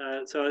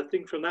 So I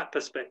think from that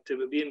perspective,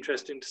 it'd be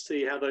interesting to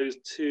see how those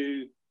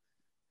two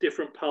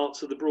different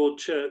parts of the broad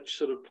church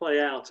sort of play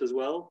out as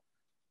well,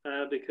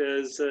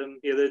 because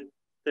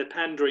they're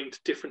pandering to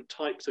different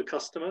types of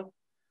customer,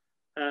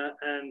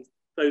 and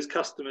those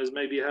customers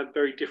maybe have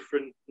very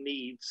different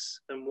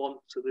needs and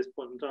wants at this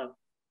point in time.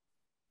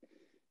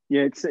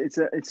 Yeah,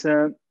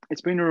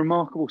 it's been a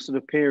remarkable sort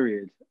of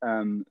period,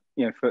 for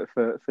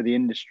the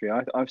industry.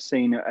 I've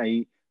seen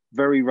a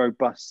very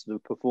robust sort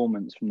of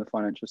performance from the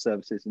financial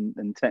services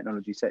and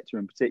technology sector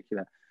in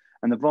particular,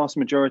 and the vast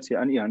majority.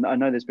 And I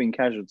know there's been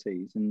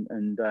casualties,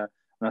 and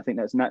I think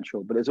that's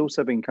natural. But there's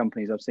also been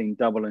companies I've seen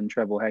double and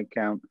treble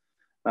headcount.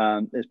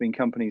 There's been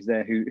companies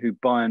there who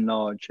by and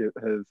large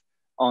have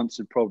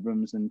answered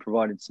problems and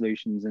provided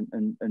solutions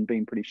and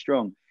been pretty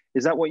strong.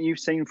 Is that what you've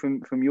seen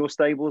from your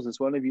stables as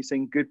well? Have you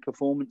seen good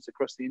performance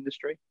across the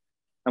industry,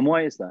 and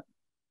why is that?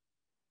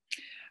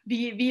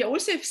 We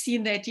also have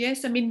seen that,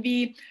 yes. I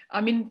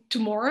mean,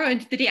 tomorrow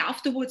and the day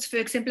afterwards, for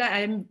example,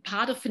 I'm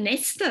part of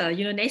Nesta.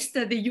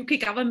 Nesta, the UK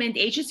government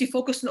agency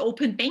focused on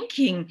open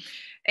banking.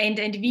 And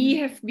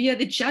we are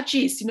the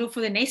judges,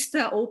 for the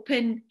Nesta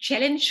Open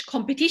Challenge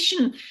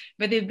competition,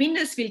 where the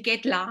winners will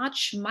get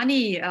large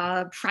money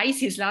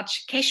prizes,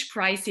 large cash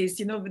prizes,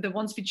 the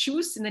ones we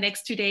choose in the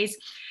next 2 days.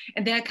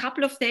 And there are a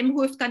couple of them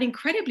who have done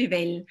incredibly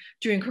well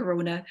during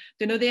Corona.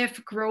 They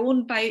have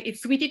grown by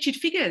 3-digit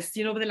figures,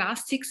 over the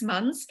last 6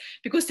 months,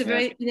 because they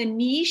were in a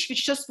niche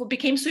which just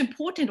became so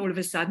important all of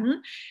a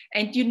sudden.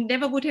 And you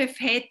never would have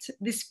had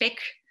this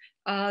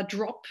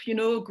drop,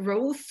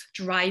 growth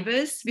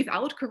drivers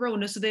without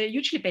Corona. So they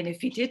hugely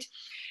benefited.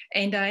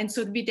 And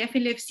so we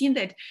definitely have seen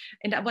that.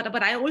 And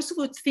what I also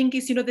would think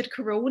is, that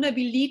Corona will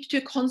lead to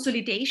a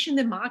consolidation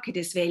in the market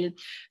as well.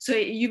 So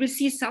you will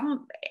see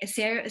some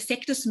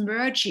sectors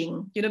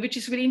merging, which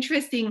is really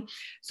interesting.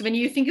 So when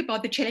you think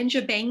about the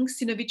challenger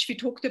banks, which we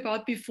talked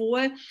about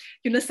before,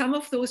 some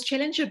of those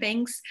challenger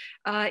banks,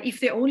 if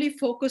they only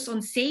focus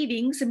on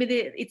savings,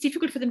 it's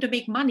difficult for them to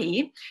make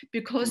money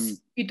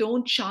because we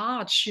don't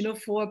charge,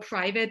 for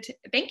private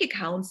bank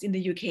accounts in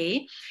the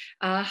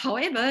UK.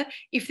 However,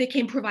 if they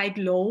can provide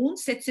loans,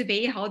 that's a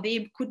way how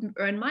they could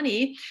earn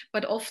money.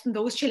 But often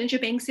those challenger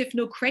banks have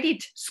no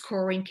credit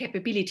scoring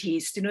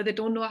capabilities. They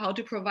don't know how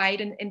to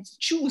provide and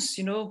choose,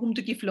 whom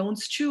to give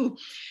loans to.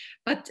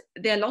 But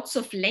there are lots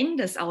of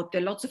lenders out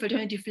there, lots of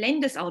alternative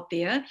lenders out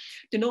there.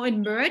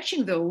 And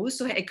merging those,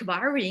 so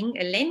acquiring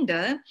a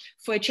lender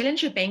for a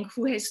challenger bank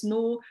who has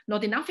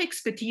not enough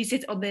expertise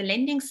on the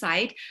lending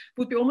side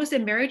would be almost a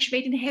marriage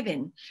made in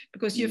heaven,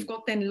 because you've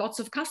got then lots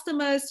of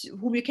customers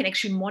whom you can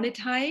actually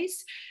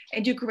monetize,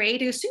 and you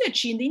create a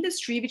synergy in the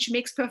industry, which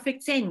makes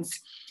perfect sense.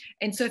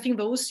 And so I think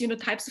those,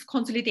 types of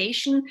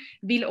consolidation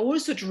will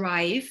also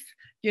drive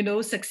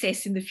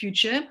success in the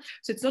future.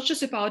 So it's not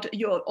just about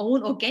your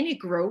own organic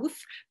growth,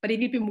 but it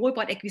will be more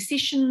about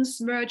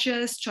acquisitions,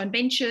 mergers, joint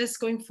ventures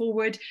going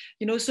forward.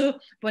 So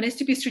one has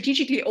to be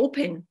strategically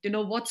open,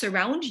 what's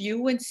around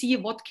you, and see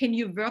what can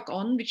you work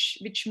on,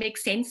 which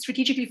makes sense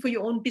strategically for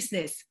your own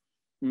business.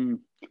 And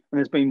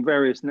there's been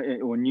various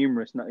or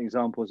numerous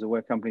examples of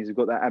where companies have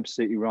got that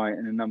absolutely right,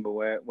 and a number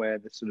where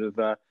the sort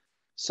of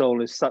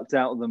soul is sucked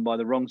out of them by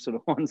the wrong sort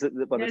of ones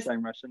by the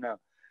same rationale.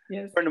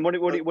 Yes. Brendan, what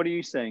are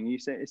you saying? Are you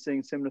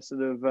seeing similar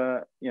sort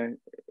of,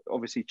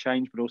 obviously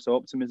change, but also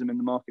optimism in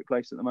the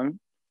marketplace at the moment?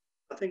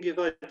 I think if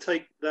I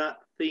take that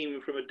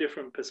theme from a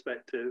different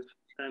perspective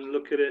and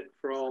look at it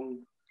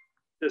from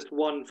just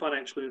one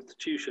financial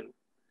institution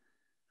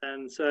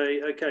and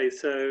say, okay,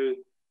 so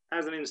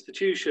as an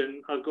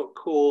institution, I've got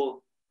core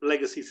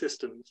legacy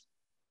systems.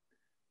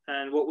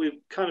 And what we've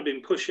kind of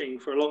been pushing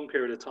for a long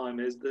period of time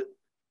is that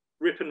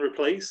rip and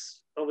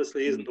replace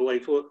obviously isn't the way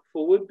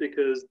forward,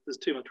 because there's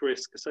too much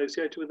risk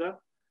associated with that.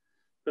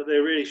 But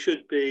there really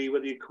should be,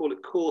 whether you call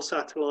it core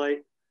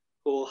satellite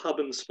or hub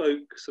and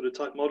spoke sort of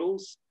type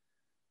models,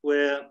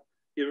 where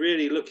you're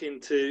really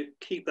looking to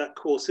keep that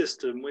core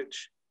system,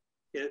 which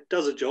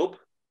does a job.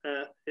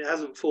 It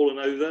hasn't fallen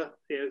over.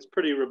 It's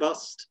pretty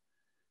robust.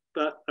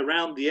 But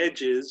around the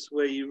edges,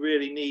 where you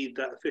really need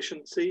that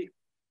efficiency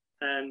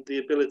and the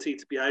ability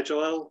to be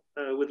agile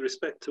with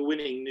respect to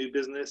winning new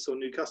business or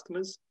new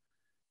customers,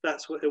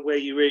 that's where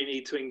you really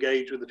need to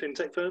engage with the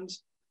fintech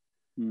firms.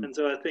 And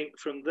so I think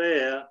from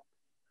there,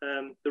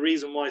 the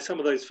reason why some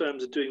of those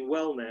firms are doing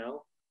well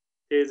now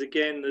is,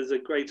 again, there's a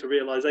greater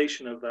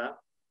realization of that.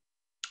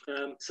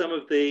 Some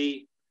of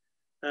the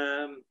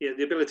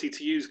ability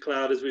to use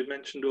cloud, as we've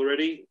mentioned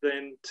already,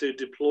 then to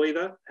deploy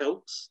that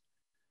helps.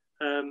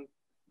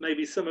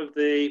 Maybe some of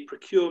the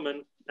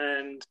procurement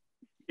and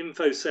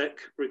infosec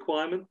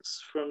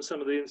requirements from some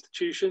of the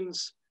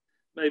institutions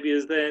maybe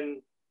is then,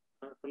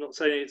 I'm not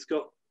saying it's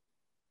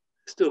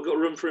still got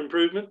room for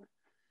improvement,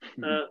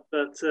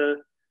 but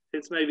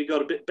it's maybe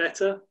got a bit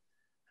better.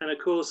 And of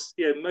course,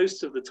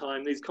 most of the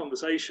time these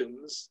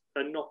conversations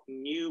are not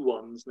new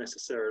ones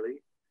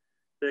necessarily.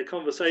 They're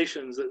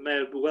conversations that may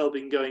have well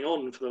been going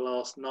on for the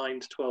last 9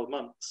 to 12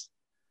 months.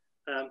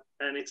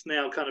 And it's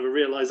now kind of a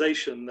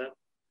realization that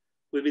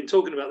we've been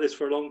talking about this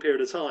for a long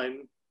period of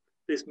time.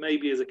 This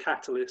maybe is a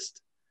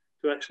catalyst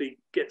to actually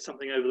get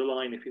something over the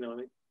line, if you know what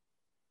I mean.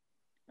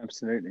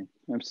 Absolutely,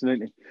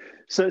 absolutely.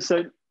 So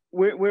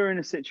we're in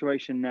a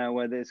situation now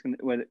where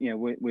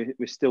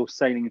we're still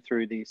sailing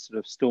through these sort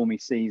of stormy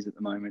seas at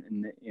the moment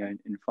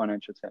in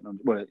financial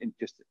technology, well,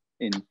 just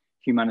in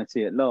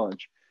humanity at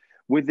large.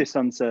 With this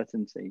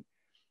uncertainty,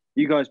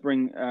 you guys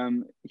bring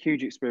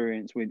huge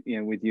experience with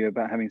you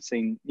about having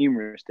seen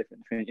numerous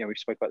different things. We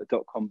spoke about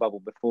the .com bubble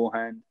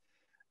beforehand.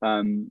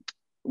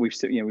 We've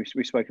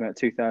spoken about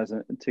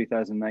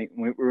 2008.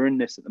 We're in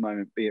this at the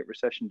moment, be it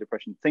recession,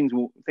 depression. Things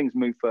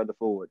move further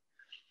forward,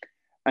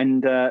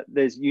 and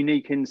there's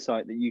unique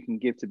insight that you can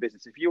give to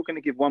business. If you're going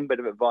to give one bit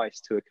of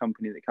advice to a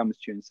company that comes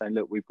to you and saying,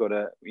 "Look, we've got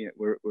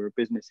we're a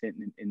business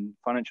in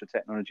financial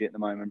technology at the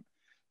moment.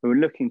 We're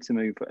looking to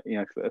move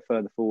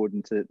further forward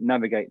and to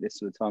navigate this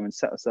sort of time and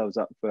set ourselves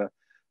up for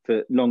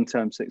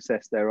long-term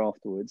success there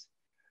afterwards."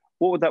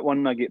 What would that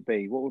one nugget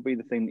be? What would be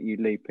the thing that you'd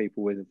leave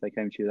people with if they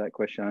came to you with that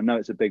question? I know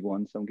it's a big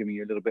one, so I'm giving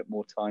you a little bit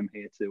more time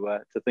here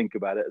to think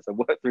about it as I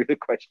work through the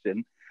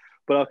question.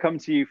 But I'll come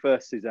to you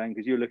first, Susanne,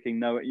 because you're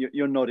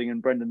you're nodding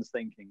and Brendan's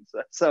thinking.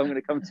 So I'm going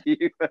to come to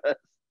you first.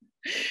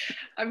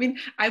 I mean,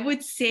 I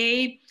would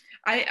say,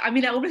 I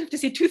always have to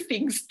say two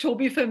things,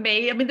 Toby, if I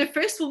may. I mean, the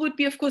first one would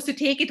be, of course, to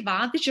take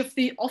advantage of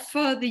the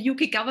offer the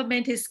UK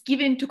government has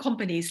given to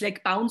companies,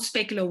 like bounce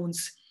back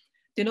loans.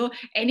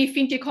 Any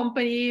fintech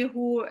company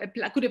who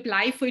could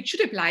apply for it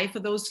should apply for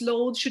those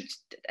loans, should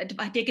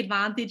take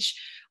advantage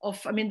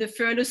of, the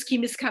furlough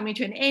scheme is coming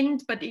to an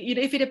end, but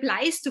if it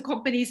applies to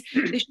companies,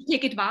 they should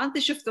take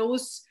advantage of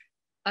those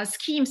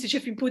schemes which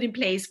have been put in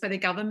place by the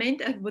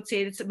government. I would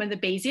say that's one of the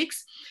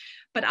basics.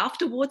 But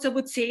afterwards, I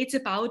would say it's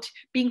about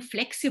being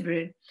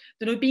flexible,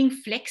 being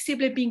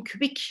flexible and being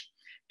quick.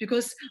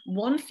 Because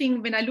one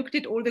thing, when I looked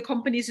at all the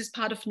companies as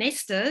part of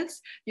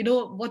Nesters,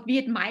 what we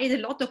admired a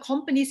lot are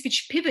companies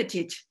which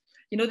pivoted.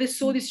 They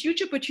saw this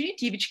huge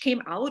opportunity which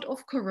came out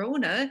of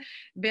Corona,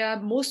 where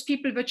most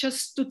people were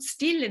just stood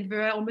still and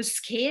were almost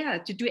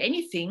scared to do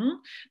anything.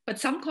 But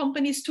some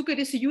companies took it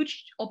as a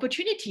huge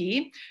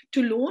opportunity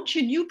to launch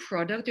a new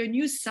product or a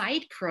new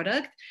side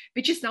product,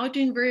 which is now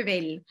doing very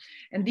well.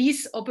 And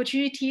these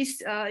opportunities,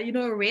 are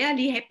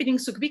rarely happening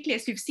so quickly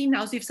as we've seen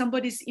now. So if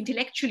somebody's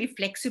intellectually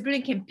flexible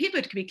and can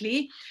pivot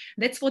quickly,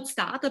 that's what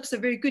startups are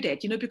very good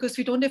at, because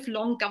we don't have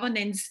long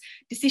governance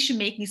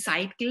decision-making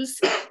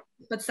cycles.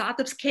 But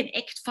startups can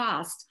act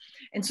fast.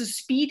 And so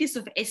speed is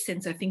of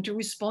essence, I think, to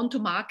respond to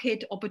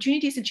market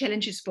opportunities and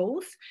challenges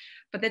both.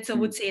 But that's, I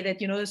would say that,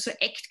 so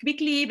act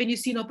quickly when you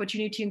see an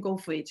opportunity and go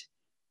for it.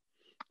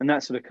 And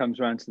that sort of comes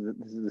around to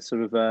the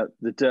sort of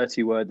the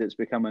dirty word that's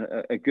become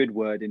a good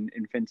word in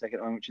fintech at the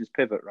moment, which is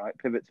pivot, right?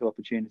 Pivot to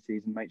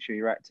opportunities and make sure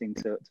you're acting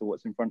to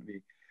what's in front of you.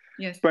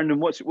 Yes. Brendan,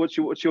 what's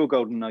your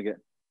golden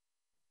nugget?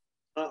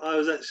 I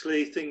was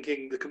actually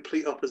thinking the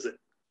complete opposite.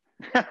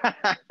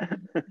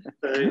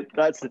 So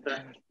that's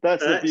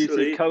the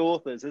beauty of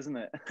co-authors, isn't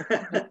it?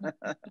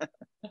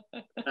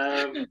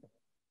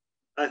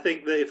 I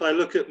think that if I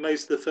look at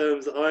most of the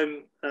firms that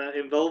I'm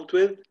involved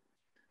with,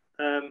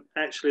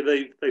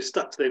 actually they've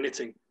stuck to their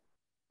knitting.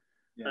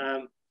 Yeah.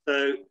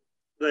 So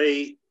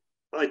they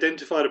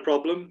identified a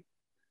problem,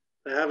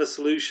 they have a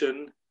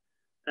solution,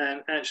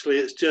 and actually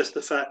it's just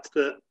the fact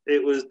that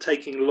it was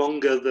taking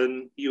longer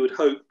than you would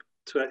hope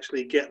to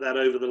actually get that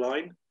over the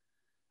line.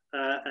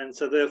 And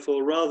so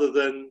therefore, rather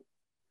than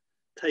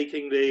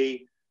taking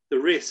the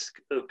risk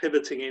of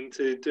pivoting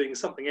into doing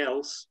something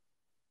else,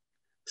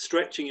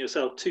 stretching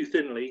yourself too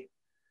thinly,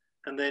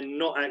 and then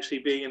not actually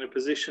being in a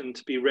position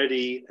to be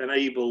ready and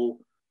able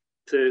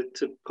to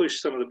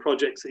push some of the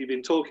projects that you've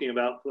been talking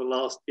about for the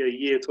last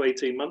year to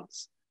 18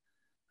 months,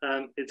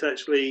 it's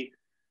actually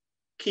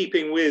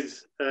keeping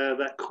with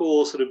that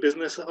core sort of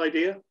business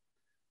idea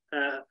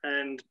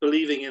and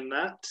believing in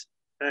that.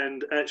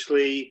 And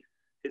actually,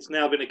 it's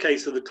now been a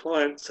case of the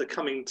clients are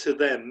coming to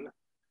them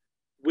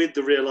with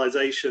the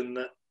realization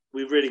that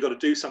we've really got to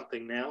do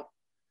something now,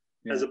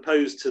 as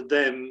opposed to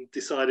them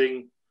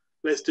deciding,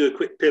 let's do a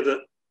quick pivot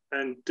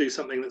and do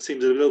something that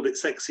seems a little bit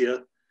sexier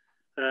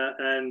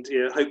and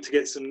hope to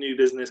get some new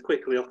business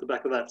quickly off the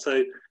back of that.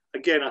 So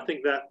again, I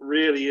think that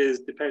really is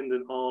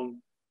dependent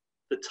on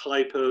the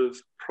type of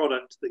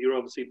product that you're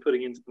obviously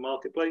putting into the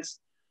marketplace.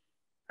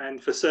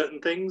 And for certain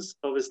things,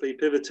 obviously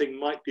pivoting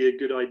might be a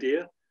good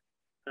idea.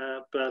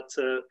 But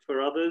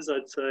for others,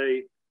 I'd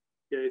say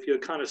if you're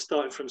kind of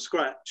starting from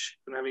scratch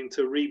and having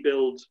to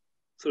rebuild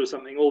sort of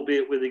something,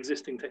 albeit with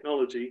existing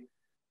technology,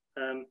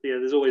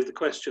 there's always the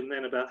question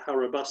then about how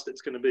robust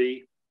it's going to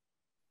be,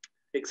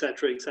 et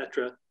cetera, et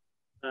cetera.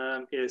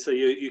 So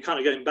you're kind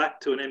of going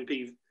back to an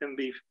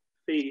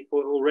MVP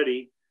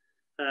already,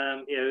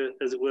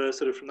 as it were,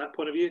 sort of from that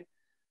point of view,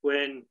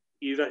 when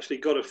you've actually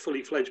got a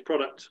fully fledged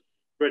product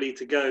ready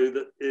to go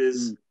that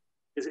is...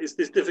 It's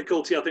this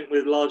difficulty, I think,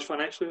 with large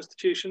financial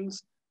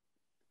institutions.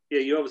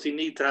 You obviously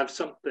need to have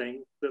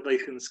something that they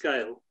can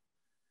scale.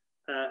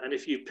 And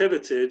if you've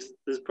pivoted,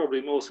 there's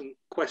probably some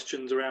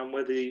questions around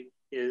whether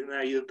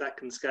that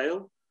can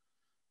scale.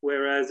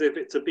 Whereas if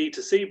it's a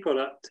B2C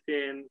product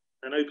in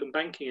an open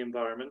banking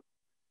environment,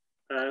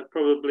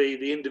 probably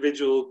the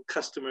individual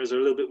customers are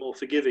a little bit more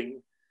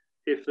forgiving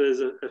if there's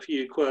a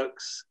few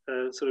quirks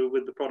sort of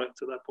with the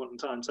product at that point in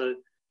time. So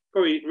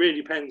probably really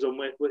depends on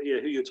who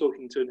you're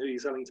talking to and who you're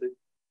selling to.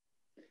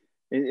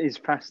 It is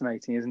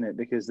fascinating, isn't it?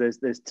 Because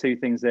there's two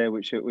things there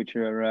which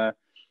are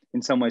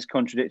in some ways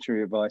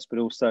contradictory advice, but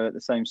also at the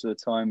same sort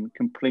of time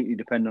completely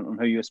dependent on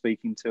who you're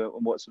speaking to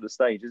and what sort of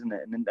stage, isn't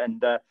it?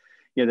 And I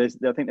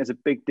think there's a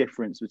big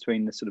difference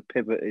between the sort of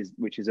pivot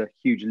which is a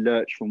huge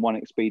lurch from one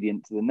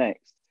expedient to the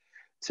next,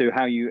 to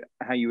how you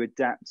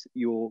adapt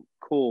your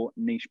core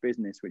niche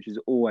business, which has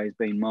always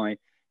been my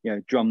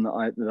drum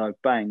that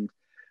I've banged,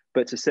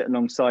 but to sit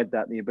alongside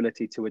that, the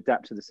ability to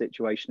adapt to the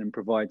situation and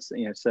provide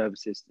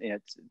services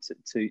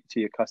to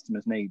your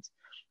customers' needs.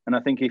 And I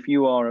think if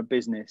you are a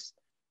business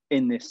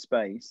in this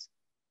space,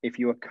 if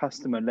you are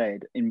customer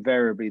led,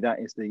 invariably that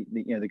is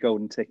the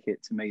golden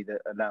ticket to me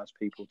that allows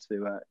people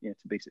to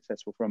be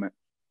successful from it.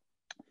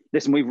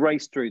 Listen, we've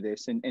raced through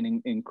this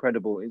in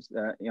incredible.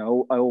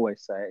 I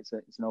always say it's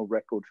an old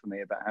record for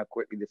me about how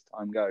quickly this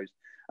time goes,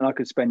 and I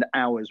could spend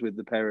hours with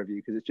the pair of you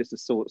because it's just a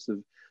source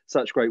of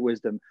such great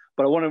wisdom.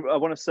 But I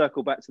want to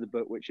circle back to the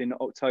book, which in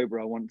October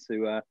I want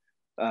to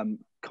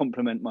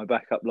complement my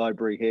backup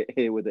library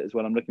here with it as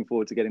well. I'm looking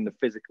forward to getting the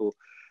physical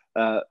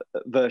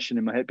version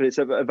in my head, but it's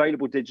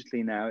available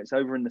digitally now. It's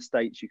over in the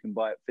States. You can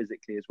buy it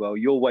physically as well.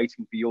 You're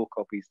waiting for your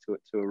copies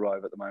to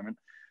arrive at the moment.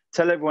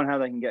 Tell everyone how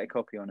they can get a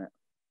copy of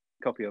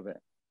it.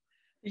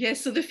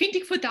 Yes, so the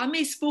Fintech for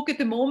Dummies book at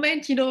the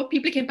moment,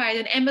 people can buy it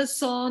on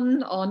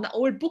Amazon, on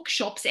all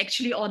bookshops,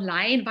 actually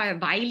online via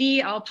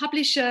Wiley, our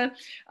publisher.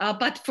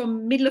 But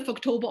from middle of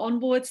October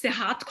onwards, the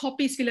hard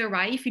copies will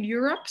arrive in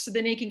Europe. So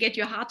then you can get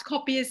your hard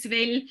copy as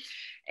well.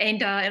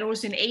 And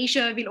also in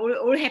Asia, will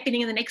all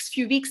happening in the next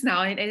few weeks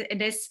now.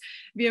 And as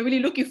we are really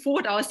looking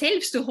forward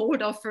ourselves to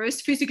hold our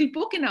first physical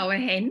book in our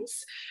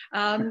hands.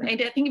 And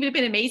I think it will be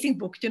an amazing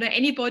book.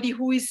 Anybody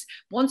who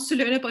wants to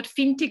learn about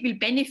fintech will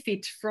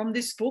benefit from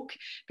this book,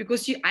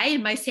 because I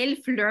myself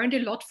learned a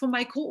lot from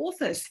my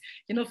co-authors,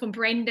 from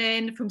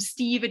Brendan, from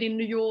Stephen in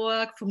New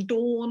York, from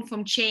Dawn,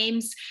 from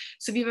James.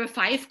 So we were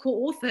 5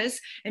 co-authors,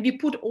 and we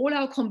put all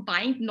our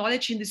combined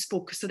knowledge in this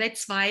book. So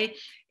that's why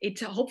it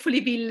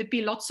hopefully will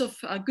be lots of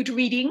good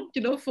reading,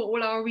 for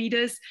all our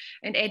readers,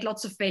 and add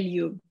lots of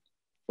value.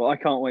 Well, I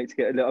can't wait to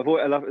get a look.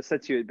 I've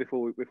said to you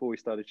before we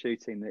started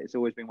shooting that it's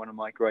always been one of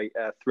my great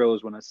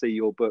thrills when I see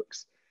your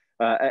books,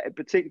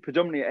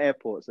 predominantly at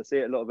airports. I see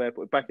it a lot of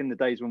airports. Back in the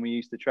days when we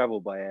used to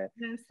travel by air,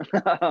 yes.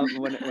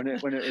 when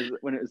it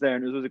was there,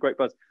 and it was a great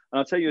buzz. And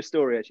I'll tell you a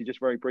story actually, just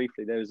very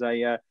briefly. There was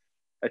a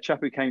chap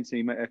who came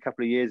to me a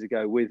couple of years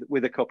ago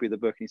with a copy of the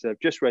book, and he said, "I've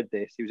just read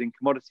this." He was in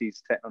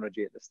commodities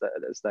technology at the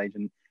stage,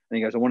 and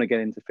he goes, "I want to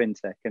get into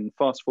fintech." And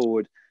fast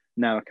forward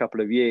now a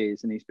couple of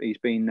years, and he's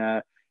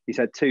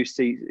had 2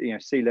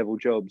 C-level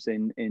jobs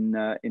in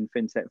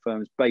fintech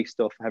firms based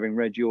off having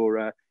read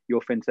your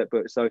fintech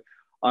book. So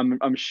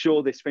I'm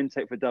sure this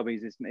Fintech for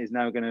Dummies is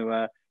now going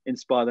to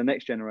inspire the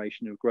next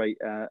generation of great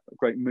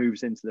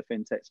moves into the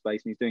fintech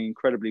space, and he's doing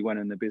incredibly well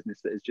in the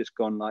business that has just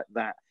gone like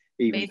that.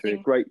 Even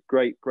Amazing. through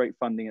great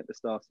funding at the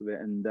start of it,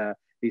 and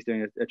he's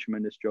doing a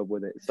tremendous job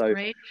with it. So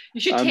great.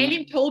 You should tell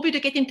him, Toby, to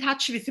get in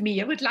touch with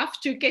me. I would love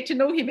to get to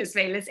know him as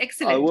well. It's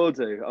excellent. I will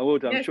do.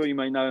 Yes. I'm sure you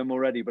may know him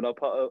already, but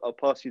I'll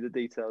pass you the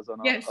details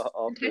on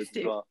afterwards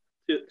as well.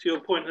 To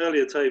your point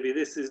earlier, Toby,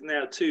 this is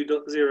now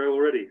 2.0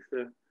 already.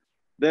 So.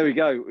 There we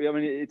go. I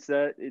mean,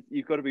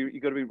 you've got to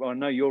be. Well, I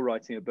know you're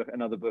writing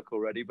another book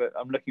already, but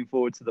I'm looking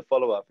forward to the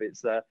follow-up. It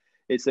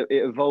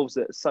evolves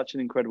at such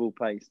an incredible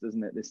pace,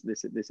 doesn't it?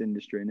 This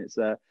industry, and it's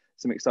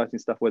some exciting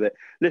stuff with it.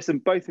 Listen,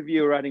 both of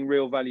you are adding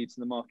real value to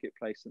the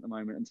marketplace at the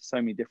moment, and to so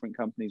many different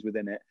companies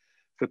within it.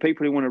 For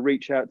people who want to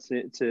reach out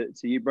to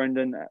you,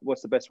 Brendan,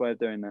 what's the best way of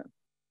doing that?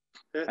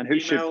 And who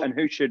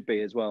should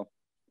be as well?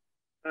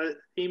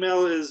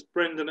 Email is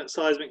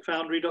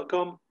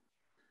brendan@seismicfoundry.com.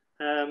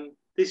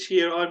 This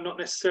year, I'm not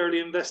necessarily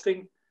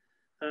investing,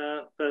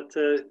 but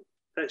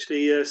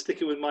actually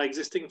sticking with my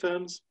existing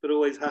firms, but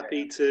always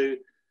happy to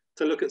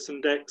look at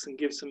some decks and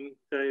give some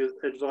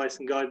advice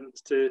and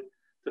guidance to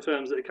the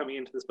firms that are coming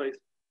into the space.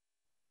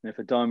 If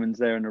a diamond's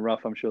there in the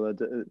rough, I'm sure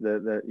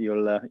that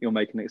you'll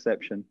make an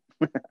exception.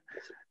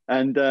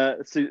 And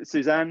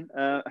Susanne,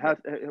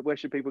 where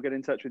should people get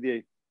in touch with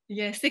you?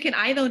 Yes, they can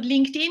either on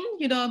LinkedIn,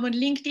 I'm on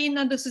LinkedIn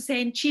under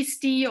Susanne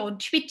Chishti, on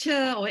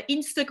Twitter or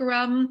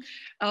Instagram,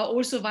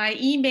 also via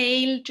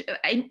email,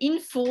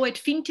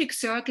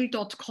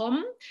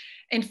 info@fintechcircle.com.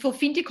 And for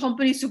fintech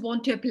companies who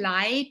want to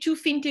apply to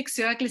Fintech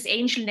Circle's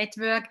Angel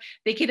Network,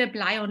 they can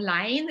apply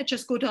online.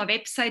 Just go to our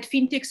website,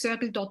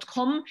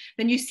 fintechcircle.com.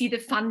 Then you see the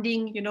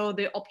funding,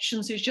 the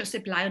options. You just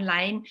apply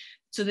online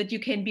so that you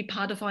can be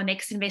part of our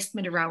next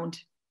investment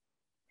round.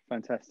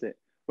 Fantastic.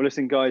 Well,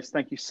 listen, guys,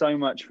 thank you so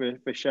much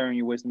for sharing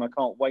your wisdom. I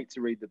can't wait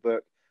to read the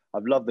book.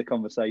 I've loved the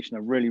conversation. I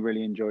really,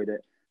 really enjoyed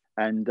it.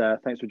 And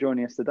thanks for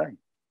joining us today.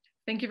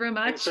 Thank you very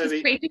much. Thanks,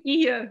 it's great to be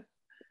here.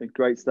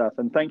 Great stuff.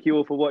 And thank you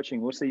all for watching.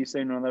 We'll see you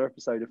soon on another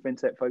episode of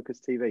Fintech Focus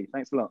TV.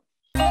 Thanks a lot.